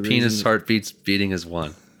guys 2 are the penis heartbeats beating as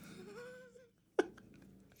 1.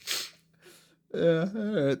 Yeah,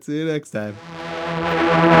 all right. See you next time.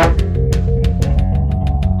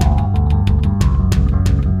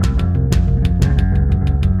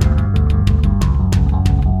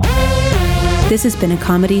 This has been a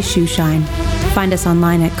Comedy Shoeshine. Find us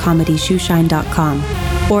online at comedyshoeshine.com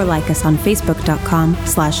or like us on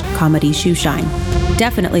facebook.com/comedyshoeshine.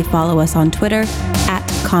 Definitely follow us on Twitter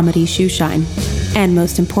 @Comedy Shoeshine. And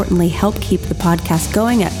most importantly, help keep the podcast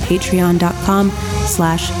going at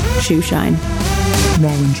patreon.com/shoeshine.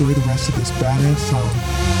 Now enjoy the rest of this badass song.